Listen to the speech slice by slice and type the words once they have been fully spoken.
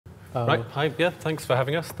Right. Hi. Yeah. Thanks for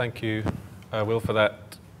having us. Thank you, Will, for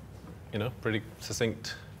that, pretty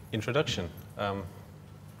succinct introduction.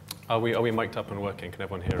 Are we mic'd up and working? Can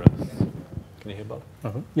everyone hear us? Can you hear Bob?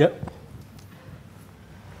 Yep.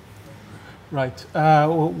 Right.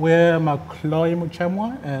 We're McCloy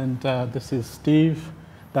Muchemwa, and this is Steve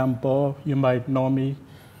Dambo. You might know me.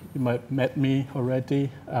 You might have met me already.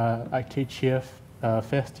 I teach here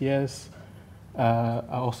first years. I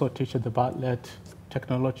also teach at the Bartlett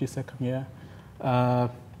Technology second year. And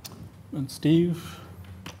Steve?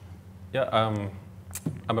 Yeah,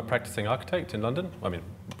 I'm a practicing architect in London. I mean,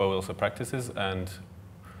 Bo also practices, and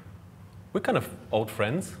we're kind of old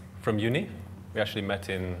friends from uni. We actually met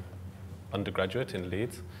in undergraduate in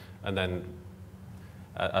Leeds, and then,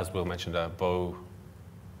 as Will mentioned, Bo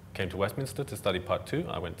came to Westminster to study part 2.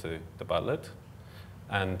 I went to the Bartlett,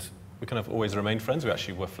 and we kind of always remained friends. We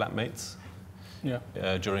actually were flatmates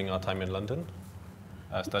during our time in London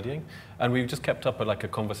studying, and we just kept up a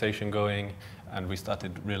conversation going, and we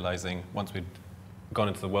started realizing once we'd gone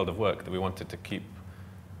into the world of work that we wanted to keep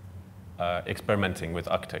experimenting with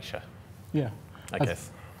architecture. Yeah, I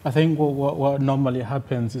guess. I think what normally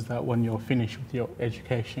happens is that when you're finished with your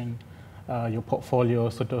education, your portfolio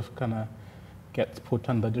sort of kind of gets put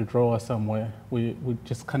under the drawer somewhere. We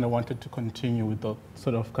just kind of wanted to continue with the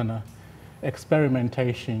sort of kind of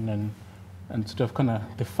experimentation and sort of kind of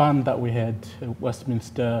the fun that we had at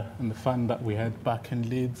Westminster and the fun that we had back in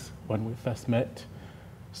Leeds when we first met.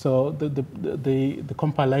 So the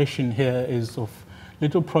compilation here is of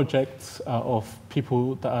little projects of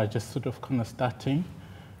people that are just sort of kind of starting.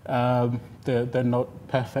 They're not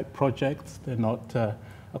perfect projects, they're not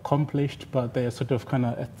accomplished, but they're sort of kind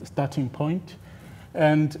of at the starting point.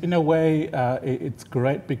 And in a way, it's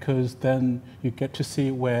great because then you get to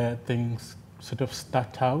see where things sort of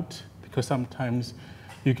start out, because sometimes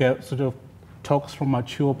you get sort of talks from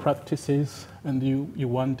mature practices and you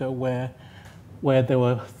wonder where they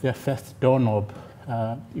were their first doorknob,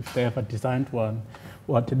 if they ever designed one,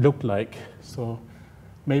 what it looked like. So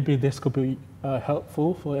maybe this could be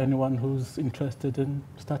helpful for anyone who's interested in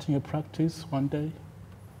starting a practice one day.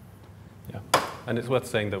 Yeah, and it's worth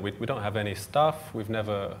saying that we don't have any staff. We've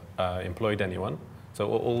never employed anyone. So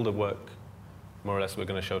all the work, more or less, we're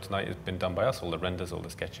going to show tonight has been done by us, all the renders, all the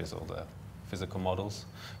sketches, all the physical models.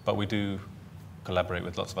 But we do collaborate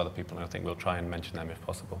with lots of other people, and I think we'll try and mention them if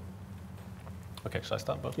possible. Okay, shall I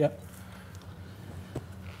start, Bob? Yeah.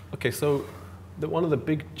 Okay, so one of the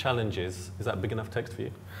big challenges, is that big enough text for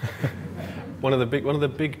you? One of the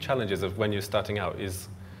big challenges of when you're starting out is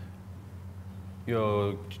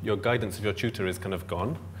your guidance of your tutor is kind of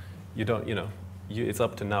gone. You don't, it's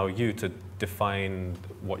up to now you to define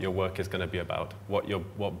what your work is going to be about,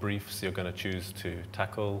 what briefs you're going to choose to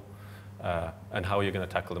tackle, and how you're going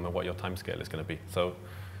to tackle them, and what your timescale is going to be. So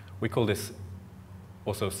we call this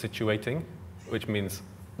also situating, which means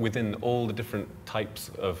within all the different types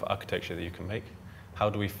of architecture that you can make, how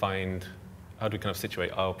do we kind of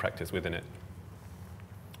situate our practice within it?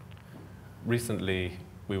 Recently,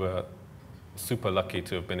 we were super lucky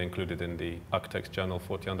to have been included in the Architects Journal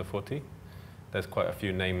 40 Under 40. There's quite a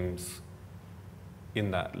few names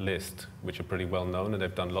in that list which are pretty well known, and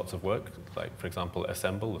they've done lots of work, like, for example,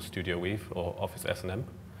 Assemble or Studio Weave or Office S&M.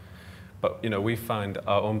 But we find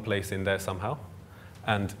our own place in there somehow,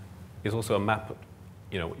 and it's also a map.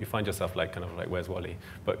 You find yourself kind of like Where's Wally?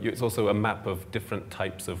 But it's also a map of different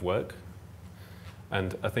types of work,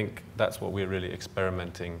 and I think that's what we're really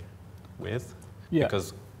experimenting with. Yeah.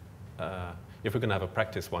 Because if we're going to have a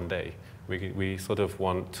practice one day, we sort of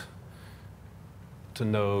want to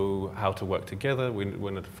know how to work together. We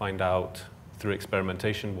want to find out through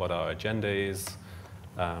experimentation what our agenda is,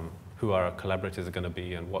 who our collaborators are going to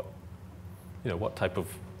be, and what type of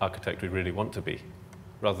architect we really want to be,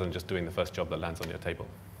 rather than just doing the first job that lands on your table.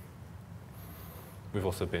 We've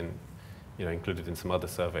also been included in some other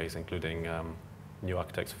surveys, including New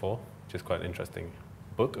Architects 4, which is quite an interesting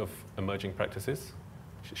book of emerging practices,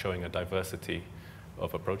 showing a diversity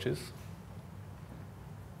of approaches.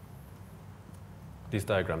 These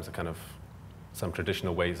diagrams are kind of some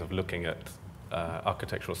traditional ways of looking at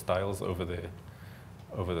architectural styles over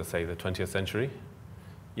the say the 20th century.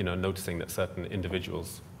 Noticing that certain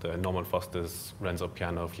individuals, the Norman Fosters, Renzo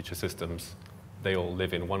Piano, Future Systems, they all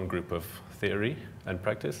live in one group of theory and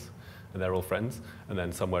practice, and they're all friends. And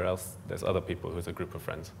then somewhere else, there's other people who's a group of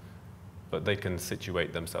friends, but they can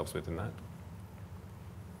situate themselves within that.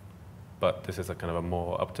 But this is a kind of a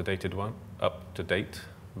more up-to-date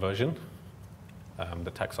version,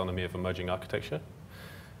 the taxonomy of emerging architecture,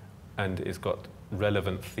 and it's got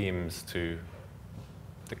relevant themes to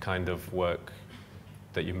the kind of work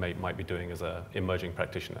that you might be doing as an emerging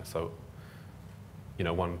practitioner. So, you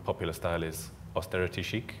know, one popular style is austerity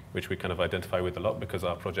chic, which we kind of identify with a lot because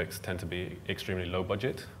our projects tend to be extremely low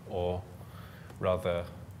budget, or rather,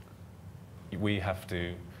 we have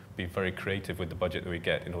to be very creative with the budget that we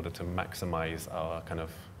get in order to maximize our kind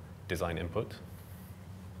of design input.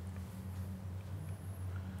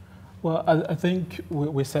 Well, I think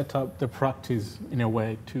we set up the practice in a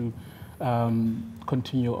way to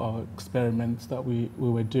continue our experiments that we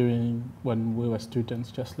were doing when we were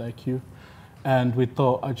students, just like you. And we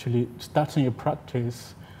thought actually starting a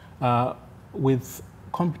practice with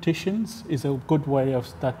competitions is a good way of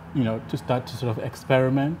to start to sort of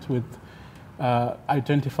experiment with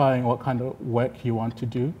identifying what kind of work you want to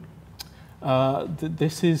do.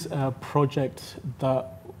 This is a project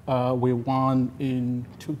that we won in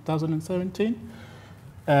 2017.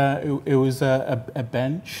 It was a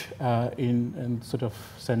bench in sort of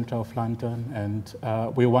center of London,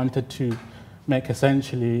 and we wanted to make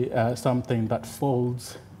essentially something that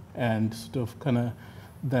folds and sort of kind of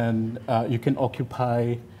then you can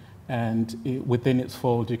occupy, and within its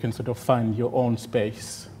fold you can sort of find your own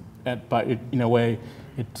space. But in a way,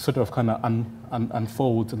 it sort of kind of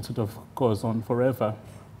unfolds and sort of goes on forever.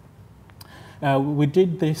 We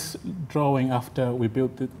did this drawing after we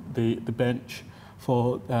built the bench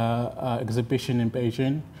for exhibition in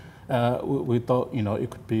Beijing. We thought, you know,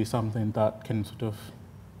 it could be something that can sort of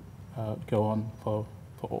go on for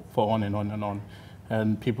on and on and on,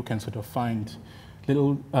 and people can sort of find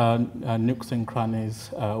little nooks and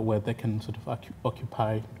crannies where they can sort of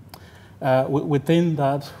occupy. Within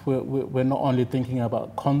that, we're not only thinking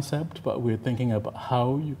about concept, but we're thinking about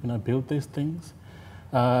how you're going to build these things.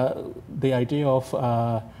 The idea of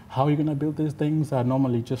how you're going to build these things are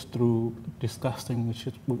normally just through discussing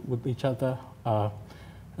with each other.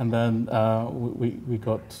 And then we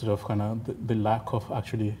got sort of kind of the lack of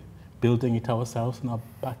actually building it ourselves in our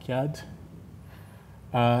backyard.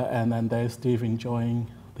 And then there's Steve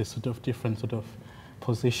enjoying the sort of different sort of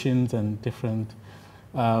positions and different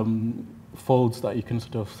folds that you can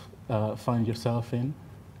sort of find yourself in.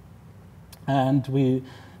 And we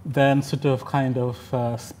then sort of kind of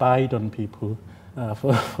spied on people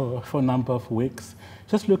for a number of weeks,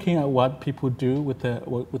 just looking at what people do with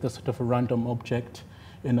a sort of a random object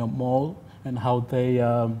in a mall and how they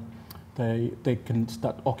can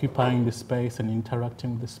start occupying the space and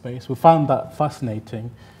interacting with the space. We found that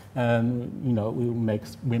fascinating, and you know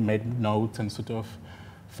we made notes and sort of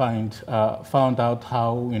found out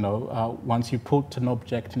how, you know, once you put an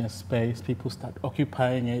object in a space, people start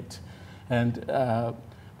occupying it, and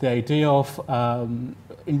the idea of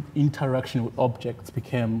interaction with objects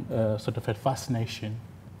became sort of a fascination.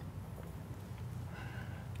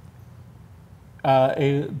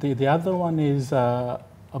 The other one is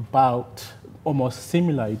about almost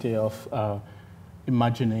similar idea of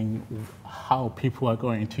imagining how people are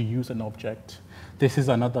going to use an object. This is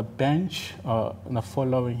another bench, and the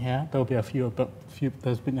following here. There'll be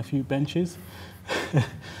there's been a few benches.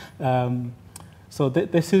 So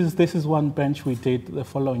this is one bench we did the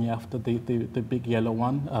following year after the big yellow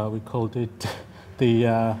one. We called it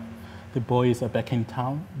the boys are back in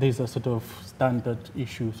town. These are sort of standard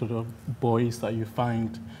issue sort of boys that you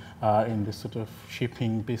find in this sort of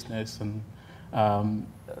shipping business, and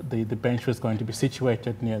the bench was going to be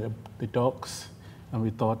situated near the docks, and we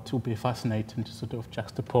thought it would be fascinating to sort of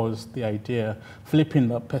juxtapose the idea, flipping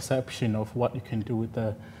the perception of what you can do with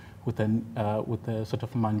a sort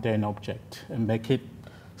of mundane object, and make it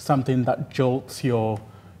something that jolts your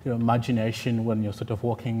imagination when you're sort of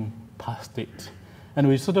walking past it. And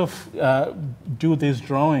we sort of do this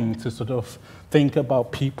drawing to sort of think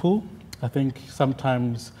about people. I think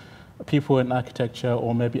sometimes people in architecture,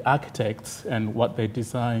 or maybe architects and what they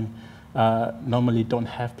design, normally don't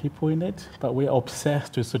have people in it, but we're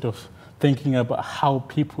obsessed with sort of thinking about how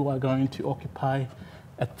people are going to occupy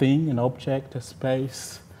a thing, an object, a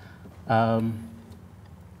space. And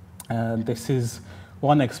this is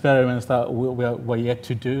one experiment that we're yet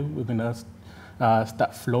to do. We're going to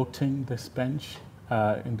start floating this bench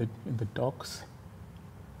in the docks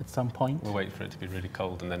at some point. We'll wait for it to be really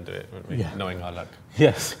cold and then do it, won't we? Yeah. Knowing our luck.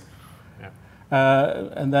 Yes. Yeah.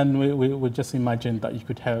 And then we just imagine that you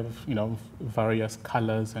could have, you know, various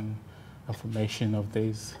colors and information of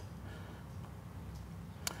these.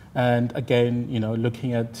 And again, you know,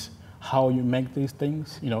 looking at how you make these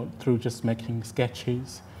things, you know, through just making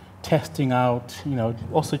sketches, testing out, you know,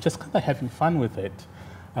 also just kind of having fun with it.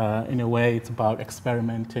 In a way, it's about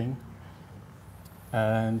experimenting.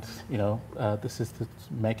 And, you know, this is the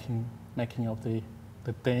making of the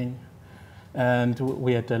thing. And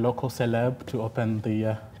we had a local celeb to open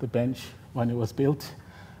the bench when it was built.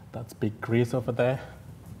 That's Big Grease over there.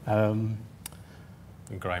 Grime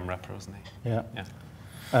rapper, wasn't he? Yeah. Yeah.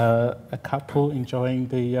 A couple enjoying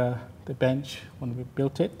the bench when we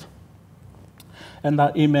built it. And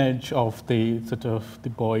that image of the sort of the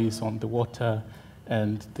boys on the water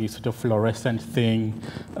and the sort of fluorescent thing,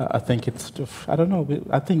 I think it's sort of, I don't know,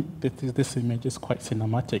 I think this image is quite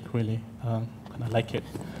cinematic, really. Kind of like it.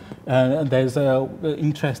 And there's an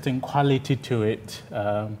interesting quality to it.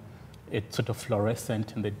 It's sort of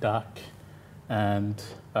fluorescent in the dark. And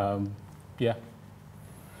yeah.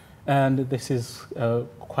 And this is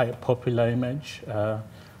quite a popular image.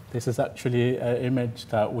 This is actually an image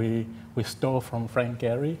that we stole from Frank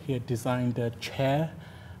Gehry. He had designed a chair.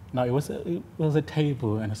 Now, it was a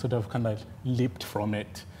table, and it sort of kind of leaped from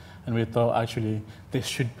it. And we thought, actually, this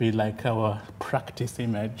should be like our practice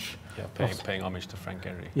image. Yeah, paying homage to Frank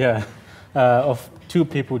Gehry. Yeah, of two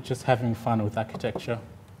people just having fun with architecture.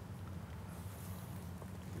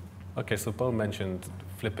 Okay, so Paul mentioned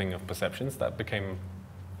flipping of perceptions. That became,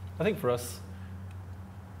 I think for us,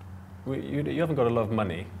 you haven't got a lot of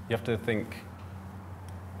money. You have to think,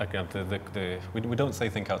 again, we don't say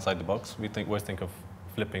think outside the box. We always think of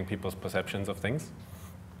flipping people's perceptions of things.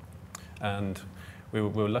 And we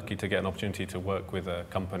were lucky to get an opportunity to work with a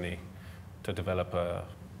company to develop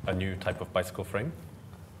a new type of bicycle frame.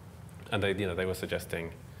 And they were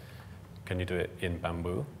suggesting, can you do it in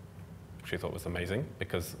bamboo? Which we thought was amazing,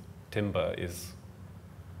 because timber is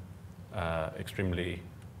extremely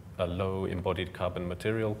a low embodied carbon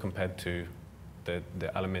material compared to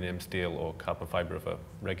the aluminium, steel, or carbon fiber of a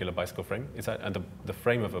regular bicycle frame. And the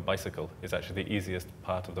frame of a bicycle is actually the easiest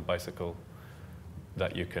part of the bicycle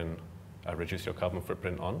that you can reduce your carbon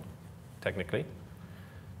footprint on, technically.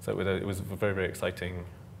 So it was a very, very exciting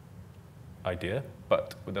idea,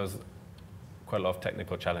 but there was quite a lot of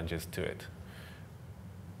technical challenges to it.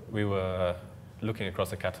 We were looking across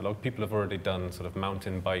the catalogue. People have already done sort of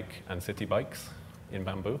mountain bike and city bikes in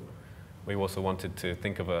bamboo. We also wanted to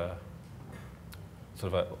think of a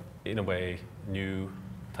sort of in a way, new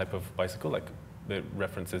type of bicycle, like the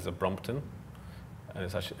references a Brompton,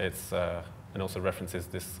 and and also references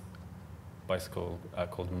this bicycle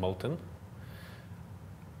called Molten.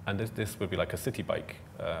 And this would be like a city bike,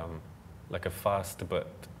 like a fast but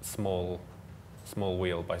small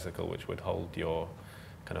wheel bicycle, which would hold your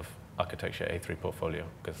kind of architecture A3 portfolio,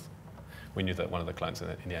 because we knew that one of the clients in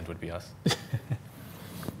the end would be us.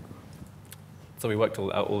 So we worked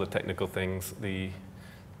out all the technical things. The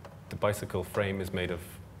bicycle frame is made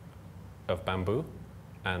of bamboo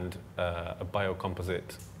and a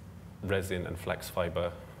biocomposite resin and flax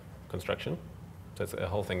fiber construction. So the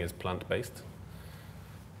whole thing is plant-based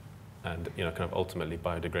and kind of ultimately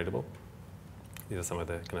biodegradable. These are some of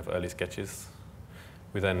the kind of early sketches.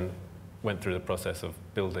 We then went through the process of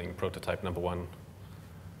building prototype number 1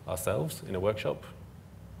 ourselves in a workshop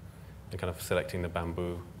and kind of selecting the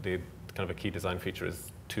bamboo. The kind of a key design feature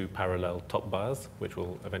is 2 parallel top bars, which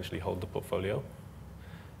will eventually hold the portfolio.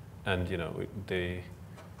 And the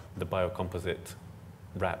biocomposite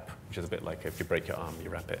wrap, which is a bit like if you break your arm, you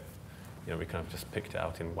wrap it. We kind of just picked it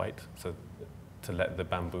out in white, so to let the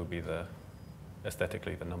bamboo be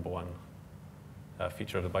aesthetically the number 1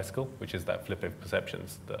 feature of the bicycle, which is that flip of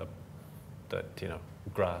perceptions that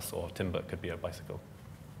grass or timber could be a bicycle.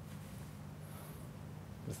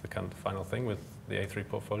 This is the kind of final thing with the A3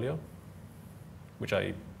 portfolio, which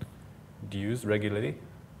I use regularly.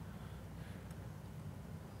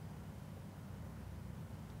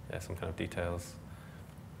 Yeah, some kind of details.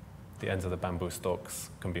 The ends of the bamboo stalks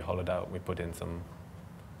can be hollowed out. We put in some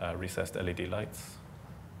recessed LED lights.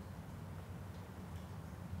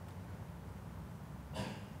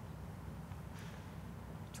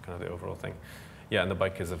 It's kind of the overall thing. Yeah, and the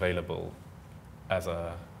bike is available as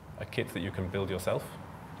a kit that you can build yourself,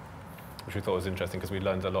 which we thought was interesting because we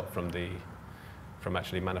learned a lot from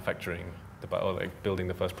actually manufacturing building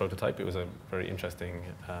the first prototype. It was a very interesting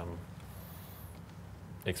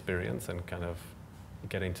experience, and kind of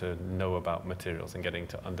getting to know about materials and getting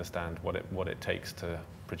to understand what it takes to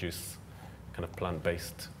produce kind of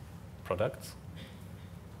plant-based products.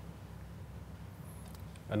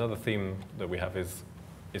 Another theme that we have is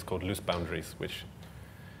called loose boundaries, which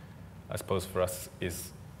I suppose for us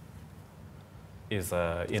is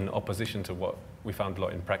in opposition to what we found a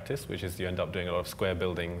lot in practice, which is you end up doing a lot of square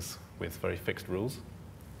buildings with very fixed rules.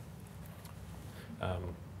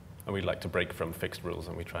 And we like to break from fixed rules,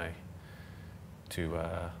 and we try to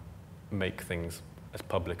make things as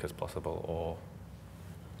public as possible, or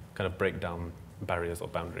kind of break down barriers or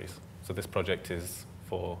boundaries. So this project is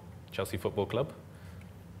for Chelsea Football Club.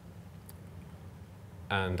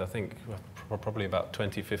 And I think probably about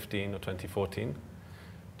 2015 or 2014,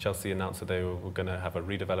 Chelsea announced that they were going to have a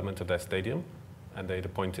redevelopment of their stadium, and they'd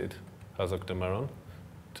appointed Herzog de Meuron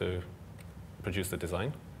to produce the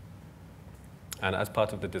design. And as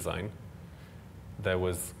part of the design, there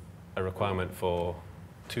was a requirement for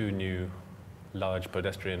 2 new large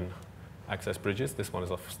pedestrian access bridges. This one is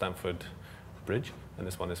off Stamford Bridge, and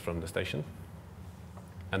this one is from the station.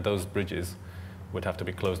 And those bridges would have to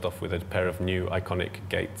be closed off with a pair of new iconic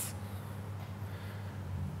gates.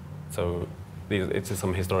 So it's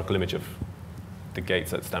some historical image of the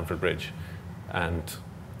gates at Stamford Bridge. And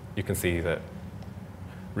you can see that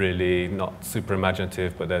really not super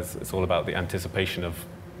imaginative, but it's all about the anticipation of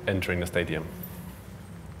entering the stadium.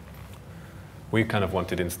 We kind of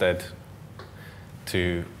wanted instead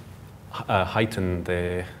to heighten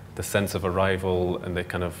the sense of arrival and the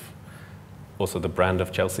kind of also the brand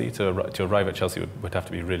of Chelsea. To arrive at Chelsea would have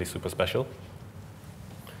to be really super special.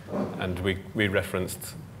 And we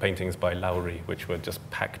referenced paintings by Lowry, which were just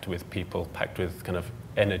packed with people, packed with kind of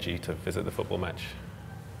energy to visit the football match.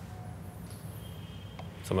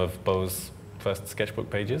 Some of Beau's first sketchbook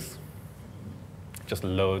pages, just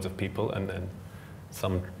loads of people, and then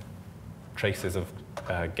some traces of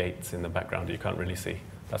gates in the background that you can't really see.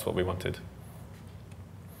 That's what we wanted.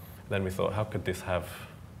 Then we thought, how could this have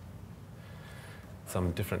some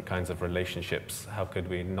different kinds of relationships? How could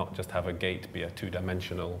we not just have a gate be a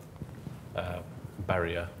 2-dimensional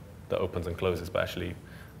barrier that opens and closes, but actually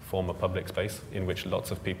form a public space in which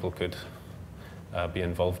lots of people could be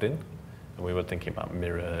involved in? And we were thinking about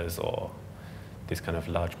mirrors or these kind of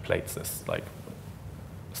large plates that like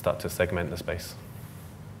start to segment the space.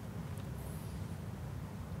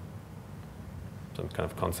 Some kind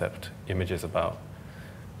of concept images about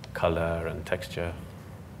color and texture.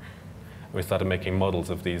 And we started making models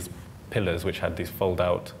of these pillars which had these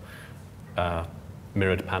fold-out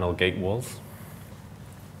mirrored panel gate walls.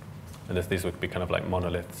 And these would be kind of like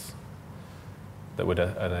monoliths that would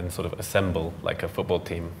then sort of assemble like a football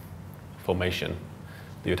team formation.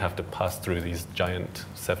 You'd have to pass through these giant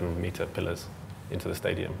 7-meter pillars into the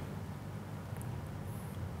stadium.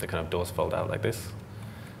 The kind of doors fold out like this,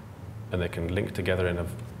 and they can link together in a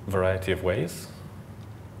variety of ways.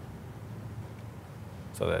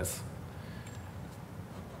 So there's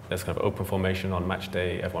kind of open formation on match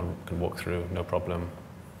day. Everyone can walk through, no problem.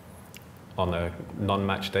 On a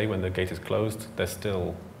non-match day, when the gate is closed, there's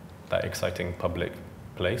still that exciting public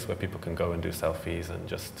place where people can go and do selfies and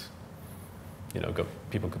just,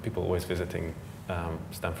 people always visiting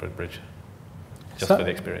Stamford Bridge just for the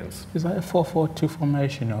experience. Is that a 4-4-2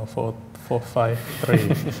 formation or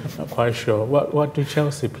 4-4-5-3? Not quite sure. What do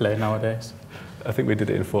Chelsea play nowadays? I think we did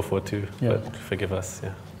it in 4-4-2, yeah. But forgive us,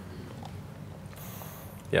 yeah.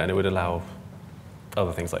 Yeah, and it would allow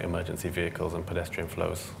other things like emergency vehicles and pedestrian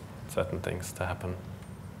flows, certain things to happen.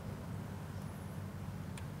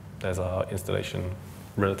 There's our installation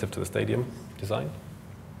relative to the stadium design.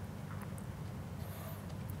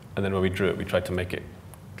 And then when we drew it, we tried to make it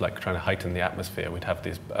like trying to heighten the atmosphere. We'd have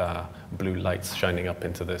these blue lights shining up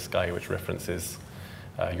into the sky, which references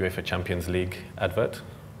UEFA Champions League advert.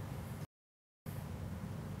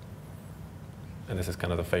 And this is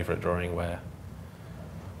kind of the favorite drawing where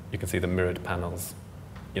you can see the mirrored panels,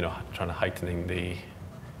 trying to heightening the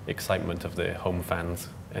excitement of the home fans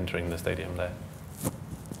entering the stadium there.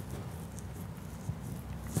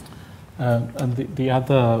 And the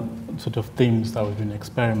other sort of themes that we've been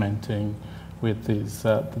experimenting with is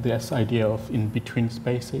this idea of in-between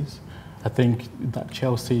spaces. I think that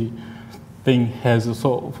Chelsea thing has a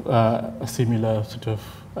sort of a similar sort of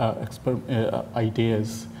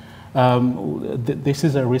ideas. This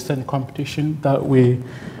is a recent competition that we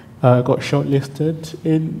got shortlisted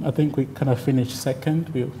in. I think we kind of finished second.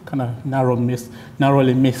 We kind of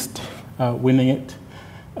narrowly missed winning it.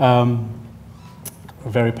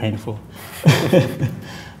 Very painful.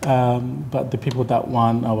 But the people that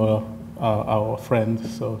won are our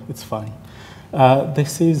friends, so it's fine.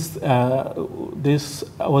 This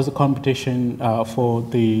was a competition for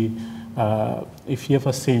the, if you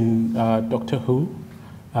ever seen Doctor Who,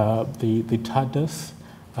 the TARDIS,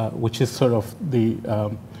 which is sort of the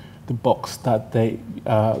box that the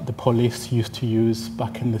police used to use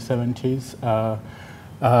back in the 70s,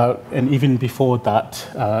 and even before that,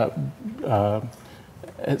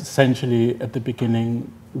 essentially at the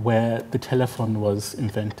beginning where the telephone was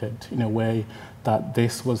invented, in a way that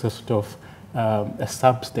this was a sort of a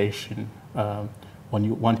substation. When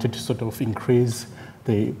you wanted to sort of increase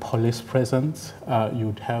the police presence,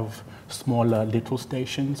 you'd have smaller little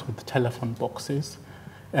stations with telephone boxes.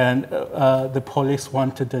 And the police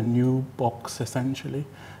wanted a new box, essentially,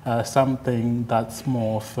 something that's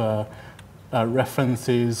more of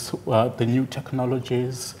references the new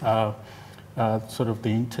technologies, sort of the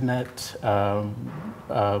internet,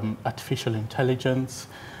 artificial intelligence.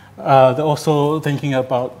 They're also thinking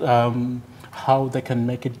about how they can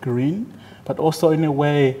make it green, but also in a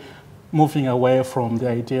way moving away from the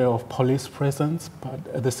idea of police presence, but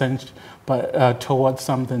at the same, towards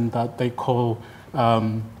something that they call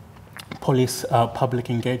police public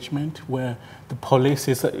engagement, where the police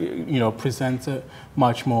is, presents a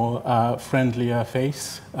much more friendlier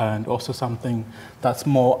face, and also something that's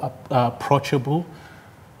more approachable.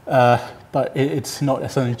 But it's not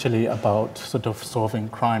essentially about sort of solving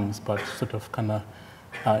crimes, but sort of kind of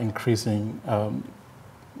increasing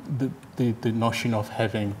the notion of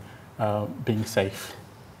having being safe.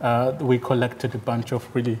 We collected a bunch of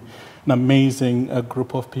really an amazing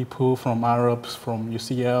group of people, from Arabs, from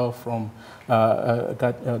UCL, from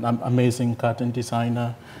an amazing garden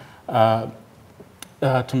designer, to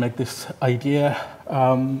make this idea.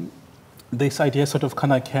 This idea sort of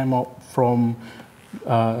kind of came up from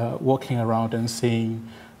walking around and seeing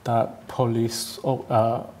that police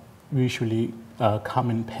usually come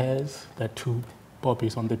in pairs. There are two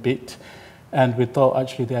bobbies on the beat. And we thought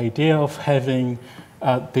actually the idea of having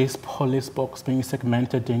this police box being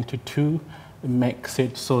segmented into two makes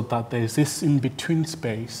it so that there's this in-between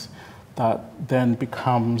space that then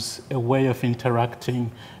becomes a way of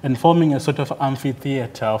interacting and forming a sort of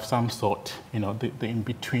amphitheater of some sort. The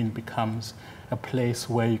in-between becomes a place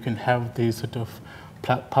where you can have this sort of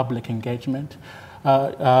public engagement.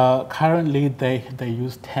 Currently, they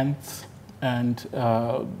use tents and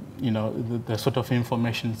the sort of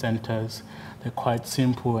information centers. They're quite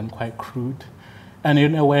simple and quite crude. And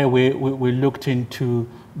in a way, we looked into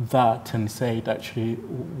that and said, actually,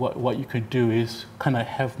 what you could do is kind of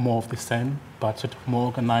have more of the same, but sort of more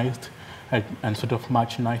organized and sort of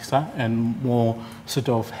much nicer, and more sort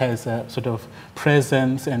of has a sort of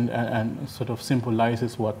presence and sort of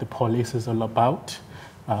symbolizes what the police is all about.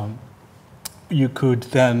 You could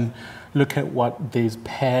then look at what these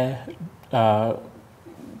pair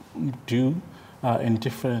do in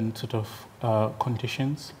different sort of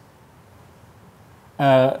conditions.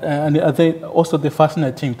 And I think also the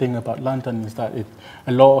fascinating thing about London is that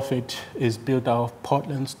a lot of it is built out of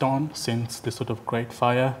Portland stone since the sort of Great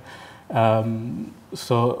Fire.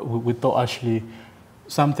 So we thought actually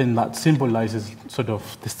something that symbolizes sort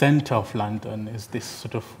of the center of London is this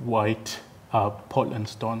sort of white Portland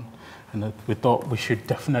stone, and we thought we should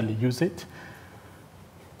definitely use it.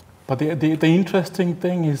 But the interesting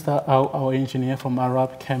thing is that our engineer from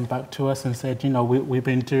Arab came back to us and said, we've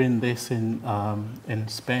been doing this in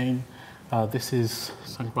Spain. This is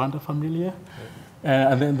Sagrada Familia.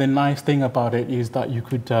 Yeah. And then the nice thing about it is that you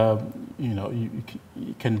could, you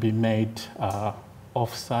can be made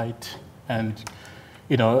off-site and,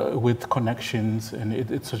 with connections, and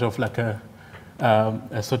it's sort of like a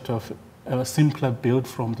sort of a simpler build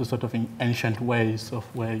from the sort of ancient ways of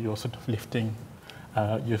where you're sort of lifting.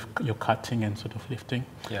 You're cutting and sort of lifting.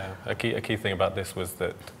 Yeah, a key thing about this was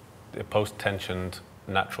that the post-tensioned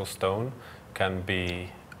natural stone can be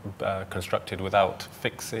constructed without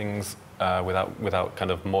fixings, without kind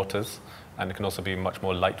of mortars, and it can also be much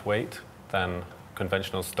more lightweight than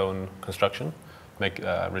conventional stone construction,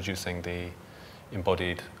 reducing the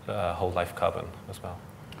embodied whole life carbon as well.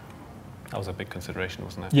 That was a big consideration,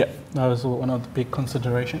 wasn't it? Yeah, that was one of the big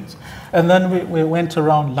considerations. And then we went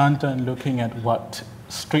around London looking at what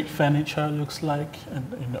street furniture looks like,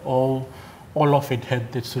 and all of it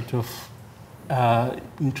had this sort of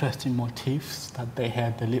interesting motifs, that they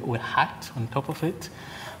had a little hat on top of it.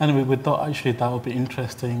 And we thought actually that would be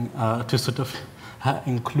interesting to sort of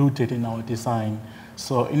include it in our design.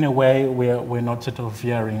 So in a way, we're not sort of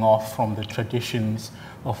veering off from the traditions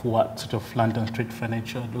of what sort of London street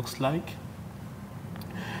furniture looks like.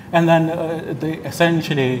 And then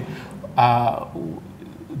essentially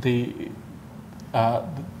the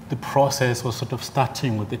process was sort of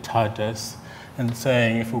starting with the TARDIS and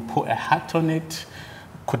saying, if we put a hat on it,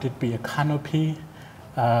 could it be a canopy?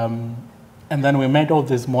 And then we made all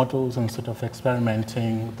these models and sort of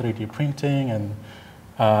experimenting, 3D printing, and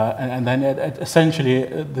then essentially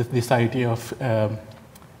this idea of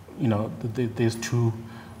these two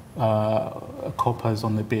coppers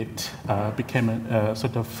on the bit became a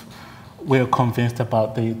sort of, we were convinced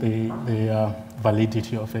about the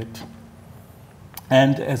validity of it.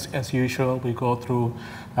 And as usual, we go through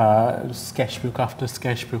sketchbook after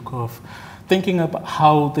sketchbook of thinking about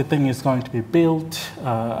how the thing is going to be built,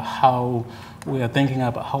 how we are thinking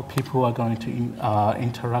about how people are going to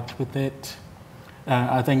interact with it.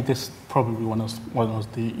 I think this is probably one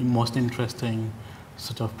of the most interesting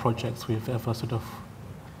sort of projects we've ever sort of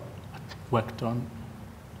worked on.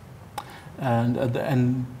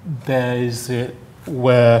 And there is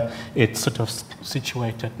where it's sort of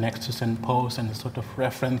situated next to St. Paul's and sort of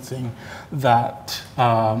referencing that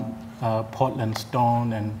Portland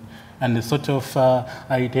stone and the sort of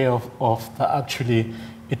idea of that actually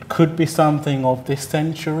it could be something of this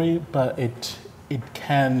century, but it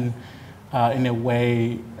can in a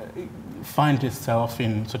way find itself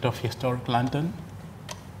in sort of historic London.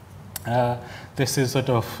 This is sort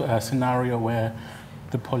of a scenario where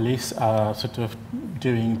the police are sort of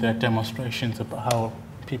doing their demonstrations about how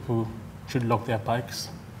people should lock their bikes.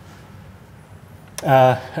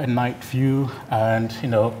 A night view, and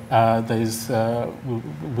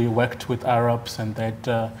we worked with Arabs, and they had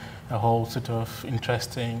a whole sort of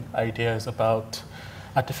interesting ideas about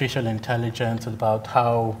artificial intelligence, about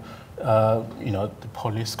how the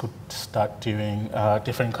police could start doing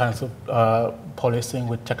different kinds of policing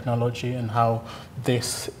with technology, and how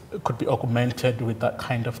this could be augmented with that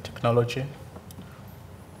kind of technology.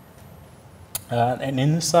 And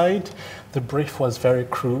inside, the brief was very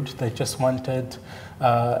crude. They just wanted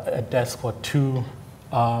a desk for 2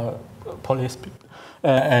 police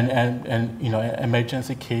and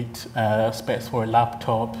emergency kit, space for a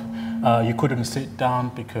laptop. You couldn't sit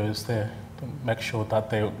down because they make sure that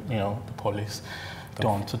the police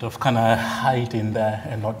don't sort of kind of hide in there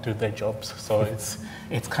and not do their jobs. So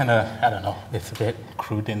it's kind of, I don't know, it's a bit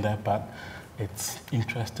crude in there, but it's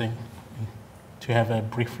interesting to have a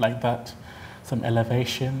brief like that. Some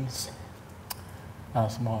elevations,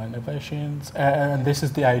 some more elevations, and this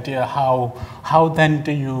is the idea. How then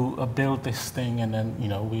do you build this thing? And then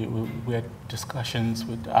we had discussions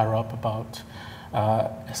with Arab about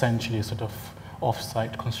essentially sort of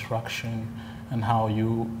off-site construction, and how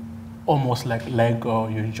you almost like Lego,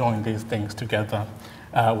 you join these things together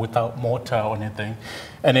without mortar or anything,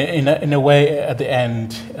 and in a way at the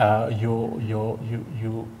end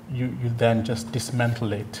you then just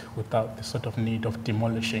dismantle it without the sort of need of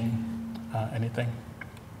demolishing anything.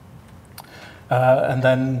 And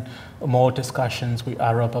then more discussions with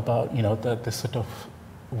Arab about the sort of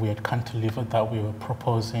weird cantilever that we were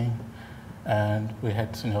proposing, and we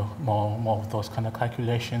had more of those kind of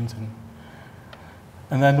calculations,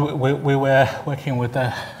 and then we were working with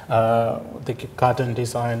the garden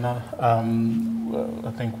designer.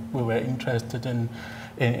 I think we were interested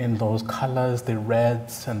in those colors, the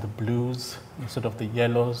reds and the blues, and sort of the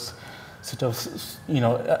yellows, sort of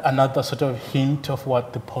another sort of hint of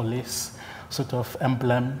what the police sort of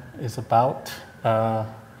emblem is about,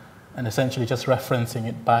 and essentially just referencing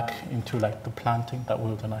it back into like the planting that we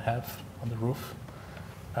were going to have on the roof.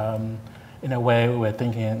 In a way, we're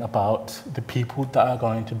thinking about the people that are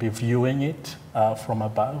going to be viewing it from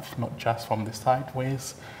above, not just from the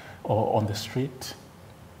sideways or on the street.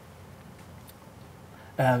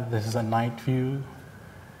 And this is a night view.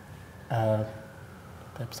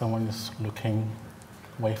 Perhaps someone is looking,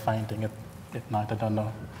 wayfinding it at night, I don't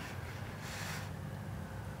know.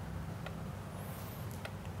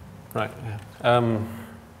 Right, yeah.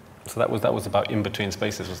 So that was about in-between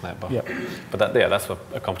spaces, wasn't it, Bob? Yeah. But that's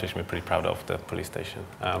a competition we're pretty proud of, the police station.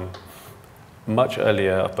 Much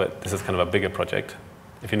earlier, but this is kind of a bigger project.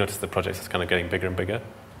 If you notice, the project is kind of getting bigger and bigger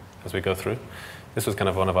as we go through. This was kind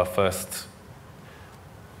of one of our first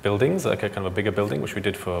buildings, like a kind of a bigger building, which we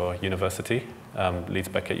did for university, Leeds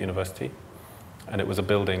Beckett University. And it was a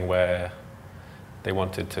building where they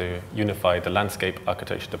wanted to unify the landscape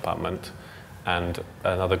architecture department and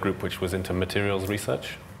another group which was into materials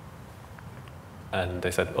research. And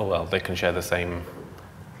they said, oh, well, they can share the same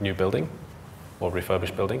new building or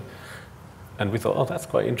refurbished building. And we thought, oh, that's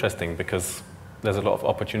quite interesting, because there's a lot of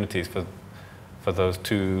opportunities for those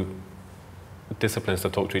 2 disciplines to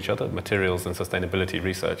talk to each other, materials and sustainability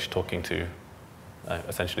research, talking to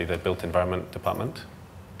essentially the built environment department,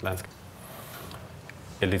 landscape.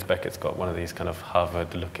 Leeds Beckett's got one of these kind of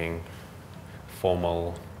Harvard-looking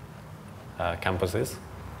formal campuses,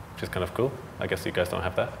 which is kind of cool. I guess you guys don't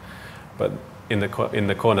have that. But in the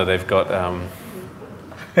corner, they've got,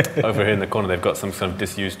 over here in the corner, they've got some sort of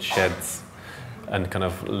disused sheds and kind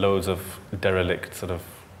of loads of derelict sort of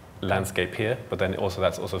landscape here. But then also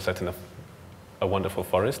that's also set in a wonderful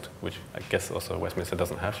forest, which I guess also Westminster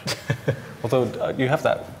doesn't have. Although you have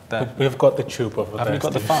that. We've got the tube over there. Haven't you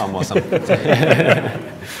got the farm or something?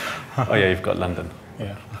 Oh yeah, you've got London.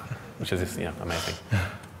 Yeah. Which is amazing.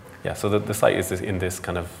 Yeah, so the site is in this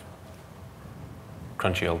kind of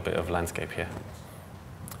crunchy old bit of landscape here.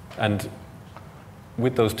 And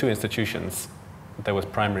with those 2 institutions, there was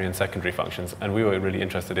primary and secondary functions, and we were really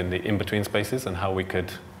interested in the in-between spaces and how we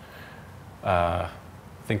could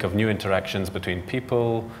think of new interactions between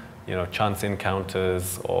people, you know, chance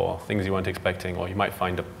encounters or things you weren't expecting, or you might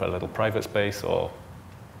find a little private space or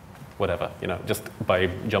whatever, you know, just by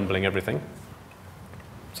jumbling everything.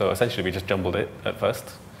 So essentially we just jumbled it at first,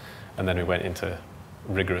 and then we went into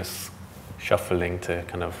rigorous shuffling to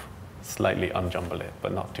kind of slightly unjumble it,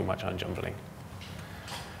 but not too much unjumbling.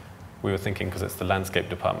 We were thinking, because it's the landscape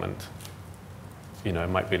department, you know, it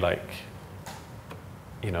might be like,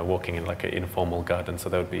 you know, walking in like an informal garden, so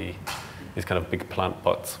there would be these kind of big plant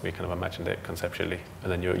pots. We kind of imagined it conceptually,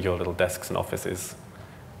 and then your little desks and offices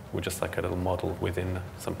were just like a little model within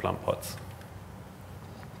some plant pots.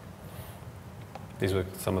 These were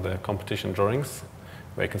some of the competition drawings,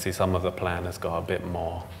 where you can see some of the plan has got a bit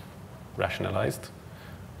more rationalized.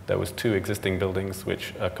 There was 2 existing buildings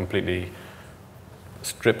which are completely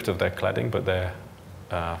stripped of their cladding, but their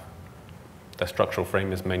structural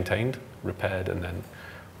frame is maintained, repaired, and then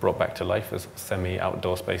brought back to life as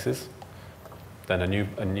semi-outdoor spaces. Then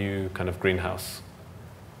a new kind of greenhouse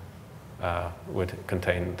would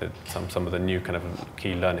contain some of the new kind of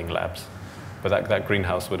key learning labs. But that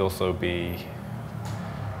greenhouse would also be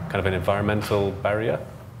kind of an environmental barrier,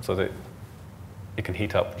 so that it can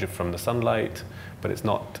heat up from the sunlight, but it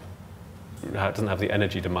doesn't have the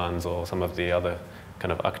energy demands or some of the other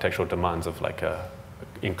kind of architectural demands of like a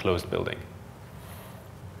enclosed building.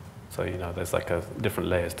 So, you know, there's like different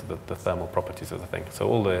layers to the thermal properties of the thing. So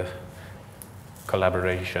all the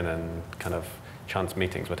collaboration and kind of chance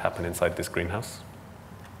meetings would happen inside this greenhouse,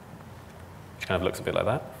 which kind of looks a bit like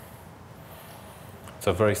that.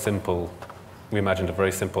 So very simple, we imagined a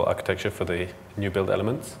very simple architecture for the new build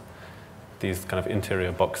elements. These kind of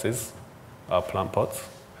interior boxes are plant pots.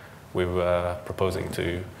 We were proposing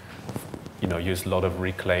to, you know, use a lot of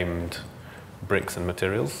reclaimed bricks and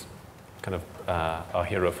materials. Kind of our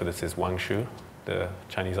hero for this is Wang Shu, the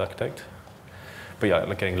Chinese architect. But yeah,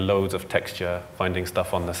 like getting loads of texture, finding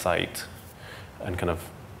stuff on the site, and kind of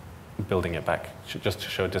building it back, just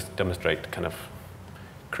demonstrate kind of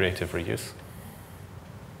creative reuse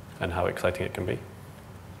and how exciting it can be.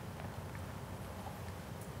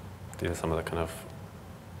 These are some of the kind of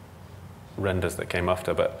renders that came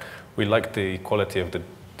after, but we liked the quality of the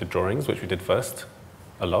drawings, which we did first,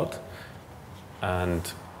 a lot. And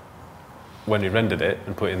when we rendered it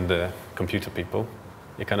and put in the computer people,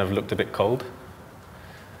 it kind of looked a bit cold.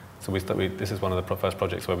 So this is one of the first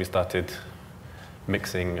projects where we started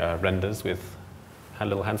mixing renders with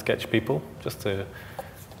little hand sketch people, just to,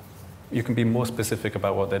 you can be more specific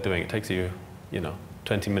about what they're doing. It takes you,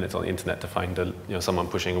 20 minutes on the internet to find someone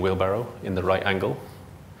pushing a wheelbarrow in the right angle.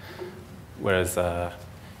 Whereas,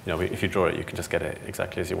 if you draw it, you can just get it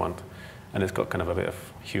exactly as you want. And it's got kind of a bit of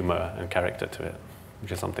humor and character to it,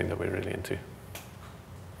 which is something that we're really into.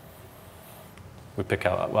 We pick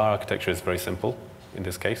out, our architecture is very simple in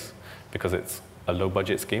this case, because it's a low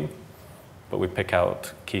budget scheme, but we pick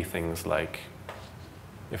out key things like,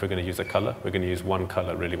 if we're going to use a color, we're going to use one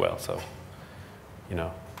color really well. So,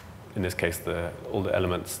 in this case, all the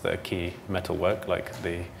elements, the key metal work, like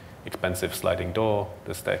the expensive sliding door,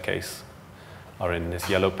 the staircase, are in this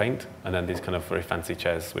yellow paint, and then these kind of very fancy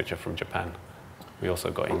chairs, which are from Japan, we also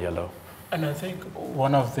got in yellow. And I think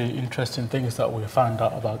one of the interesting things that we found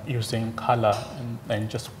out about using color and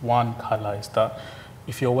just one color is that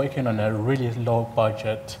if you're working on a really low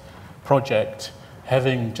budget project,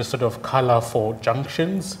 having just sort of colorful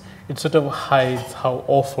junctions, it sort of hides how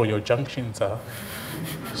awful your junctions are.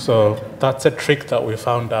 So that's a trick that we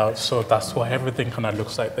found out. So that's why everything kind of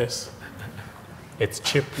looks like this. It's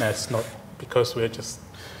cheapness, not because we're just,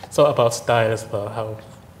 it's not about styles, but how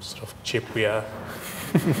sort of cheap we are.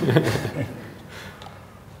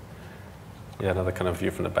 Yeah, another kind of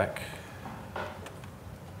view from the back.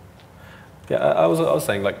 Yeah, I was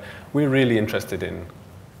saying, like, we're really interested in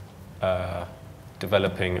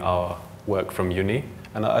developing our work from uni.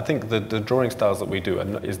 And I think the drawing styles that we do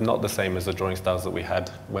is not the same as the drawing styles that we had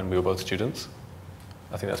when we were both students.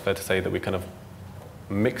 I think that's fair to say that we kind of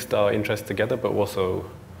mixed our interests together, but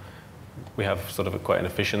also we have sort of quite an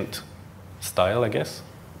efficient style, I guess.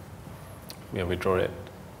 We draw it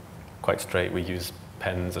quite straight. We use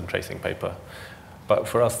pens and tracing paper. But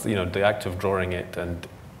for us, the act of drawing it and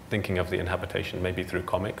thinking of the inhabitation, maybe through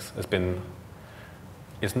comics,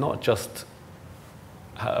 it's not just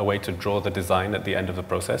a way to draw the design at the end of the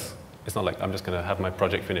process. It's not like I'm just going to have my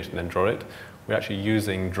project finished and then draw it. We're actually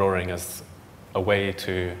using drawing as a way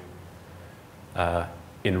to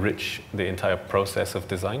enrich the entire process of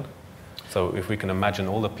design. So if we can imagine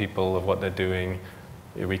all the people of what they're doing,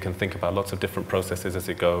 we can think about lots of different processes as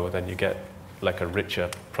you go, then you get like a richer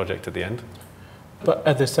project at the end. But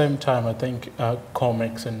at the same time, I think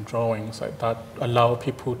comics and drawings like that allow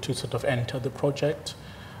people to sort of enter the project.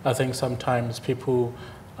 I think sometimes people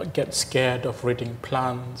get scared of reading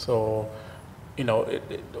plans, or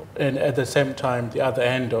and at the same time, the other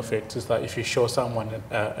end of it is that if you show someone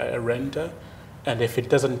a render, and if it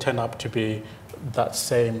doesn't turn up to be that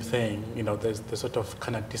same thing, there's the sort of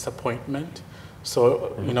kind of disappointment.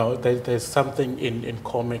 So, there's something in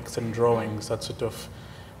comics and drawings that sort of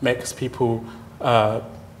makes people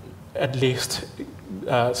at least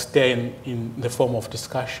stay in the form of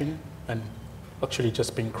discussion and actually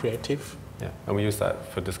just being creative. Yeah, and we use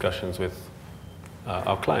that for discussions with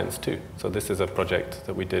our clients too. So this is a project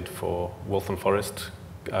that we did for Waltham Forest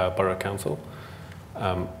Borough Council,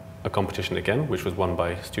 a competition again, which was won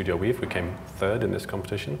by Studio Weave. We came third in this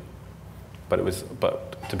competition,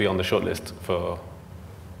 but to be on the shortlist for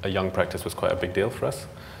a young practice was quite a big deal for us.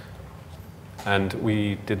 And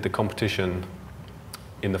we did the competition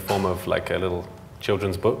in the form of like a little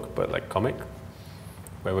children's book, but like comic,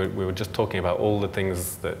 where we were just talking about all the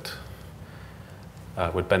things that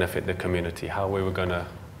would benefit the community, how we were going to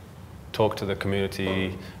talk to the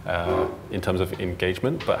community in terms of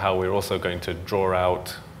engagement, but how we're also going to draw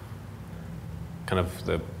out kind of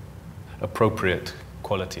the appropriate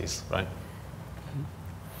qualities, right?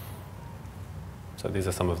 So these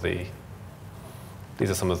are some of the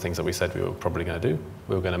things that we said we were probably going to do.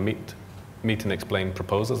 We were going to meet and explain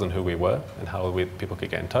proposals and who we were and how people could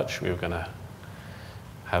get in touch. We were going to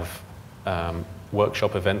have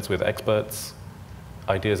workshop events with experts,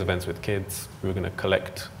 ideas events with kids. We were going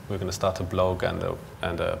to start a blog and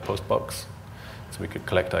a post box, so we could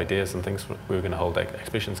collect ideas and things. We were going to hold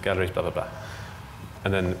exhibitions, galleries, blah, blah, blah.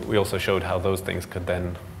 And then we also showed how those things could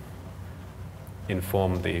then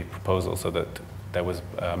inform the proposal so that there was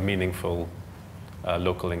meaningful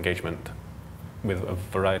local engagement with a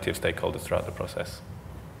variety of stakeholders throughout the process.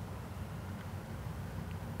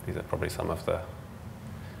 These are probably some of the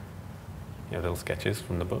little sketches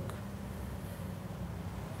from the book.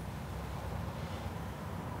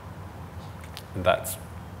 And that's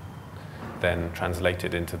then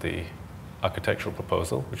translated into the architectural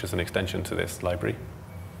proposal, which is an extension to this library.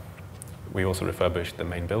 We also refurbished the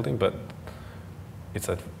main building, but it's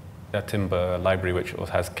a timber library which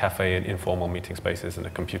also has cafe and informal meeting spaces and a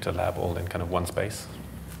computer lab all in kind of one space.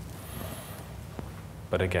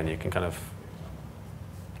 But again, you can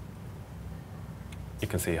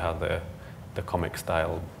see how the comic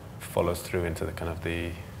style follows through into the kind of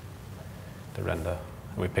the render.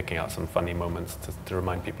 And we're picking out some funny moments to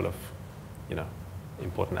remind people of,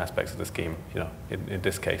 important aspects of the scheme. In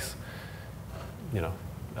this case,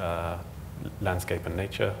 landscape and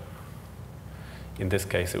nature. In this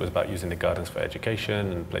case, it was about using the gardens for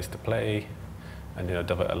education and place to play, and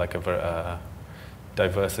like a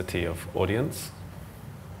diversity of audience,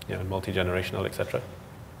 multi-generational, etc.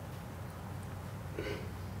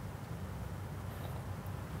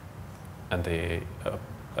 And the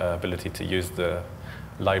ability to use the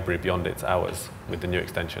library beyond its hours with the new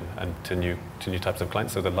extension and to new types of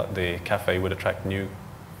clients. So the cafe would attract new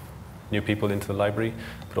people into the library,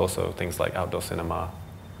 but also things like outdoor cinema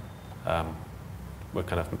would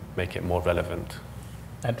kind of make it more relevant.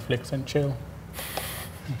 Netflix and chill.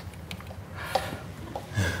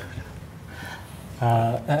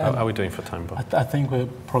 How are we doing for time, Bob? I think we're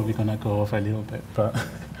probably going to go off a little bit, but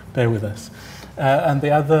bear with us. And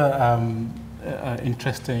the other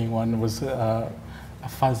interesting one was a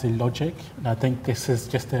fuzzy logic. And I think this is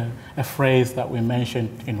just a phrase that we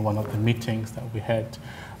mentioned in one of the meetings that we had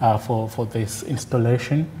for this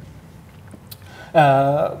installation.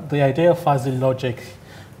 The idea of fuzzy logic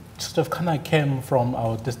sort of kind of came from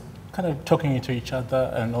our just kind of talking to each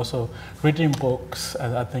other and also reading books.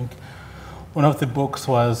 I think one of the books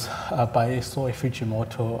was by Soe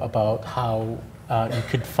Fujimoto about how you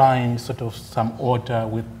could find sort of some order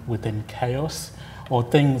within chaos, or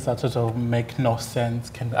things that sort of make no sense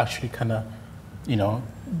can actually kind of,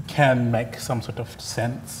 can make some sort of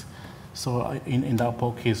sense. So in that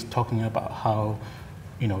book, he's talking about how,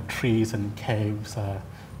 trees and caves are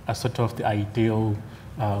sort of the ideal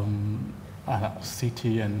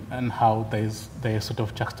city, and how they sort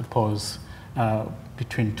of juxtapose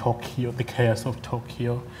between Tokyo, the chaos of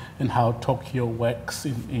Tokyo, and how Tokyo works,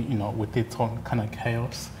 with its own kind of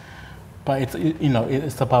chaos. But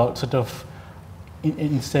it's about sort of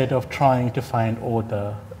instead of trying to find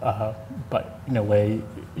order, but in a way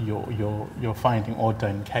you're finding order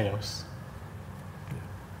in chaos.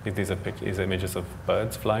 These are images of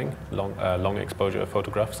birds flying, long exposure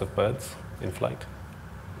photographs of birds in flight,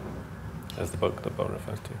 as the book that Bo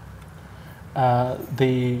refers to.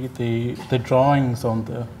 The drawings on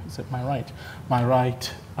is it my right? My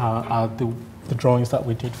right are the drawings that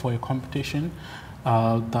we did for a competition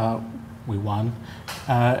that we won.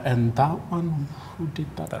 And that one, who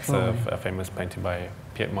did that? That's drawing? a famous painting by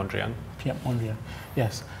Pierre Mondrian. Pierre Mondrian,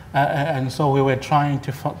 yes. And so we were trying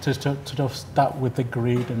to sort of start with the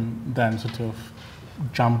grid and then sort of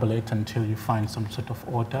jumble it until you find some sort of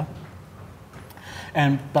order.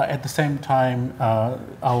 But at the same time,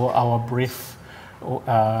 our brief,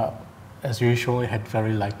 as usual, had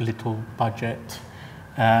very little budget.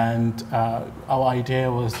 And our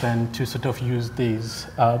idea was then to sort of use these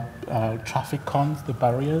traffic cones, the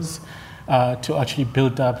barriers, to actually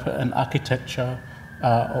build up an architecture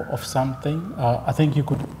of something. I think you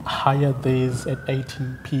could hire these at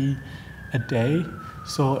 18p a day.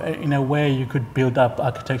 So in a way, you could build up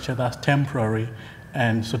architecture that's temporary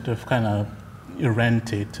and sort of kind of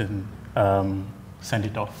rent it and send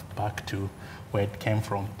it off back to where it came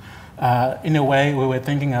from. In a way, we were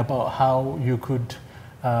thinking about how you could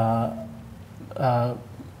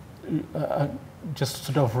just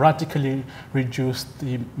sort of radically reduce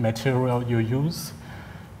the material you use.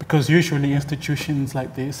 Because usually institutions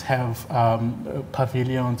like this have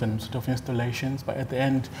pavilions and sort of installations, but at the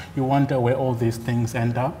end, you wonder where all these things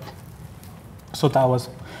end up. So that was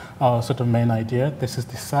our sort of main idea. This is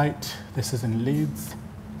the site, this is in Leeds.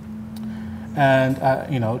 And,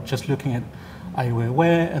 just looking at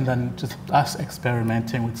where, and then just us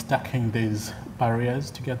experimenting with stacking these barriers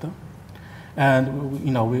together. And,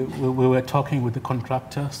 we were talking with the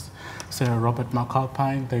contractors, Sir Robert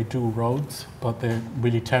McAlpine. They do roads, but they're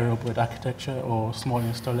really terrible at architecture or small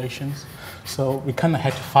installations. So we kind of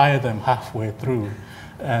had to fire them halfway through.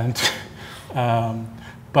 And,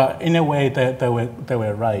 but in a way, they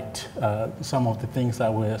were right. Some of the things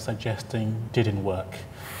that we were suggesting didn't work.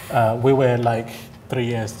 We were 3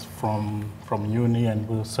 years from uni, and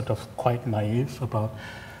we were sort of quite naive about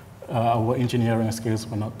our engineering skills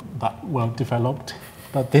were not that well developed.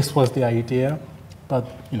 But this was the idea. But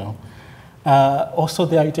also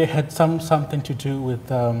the idea had something to do with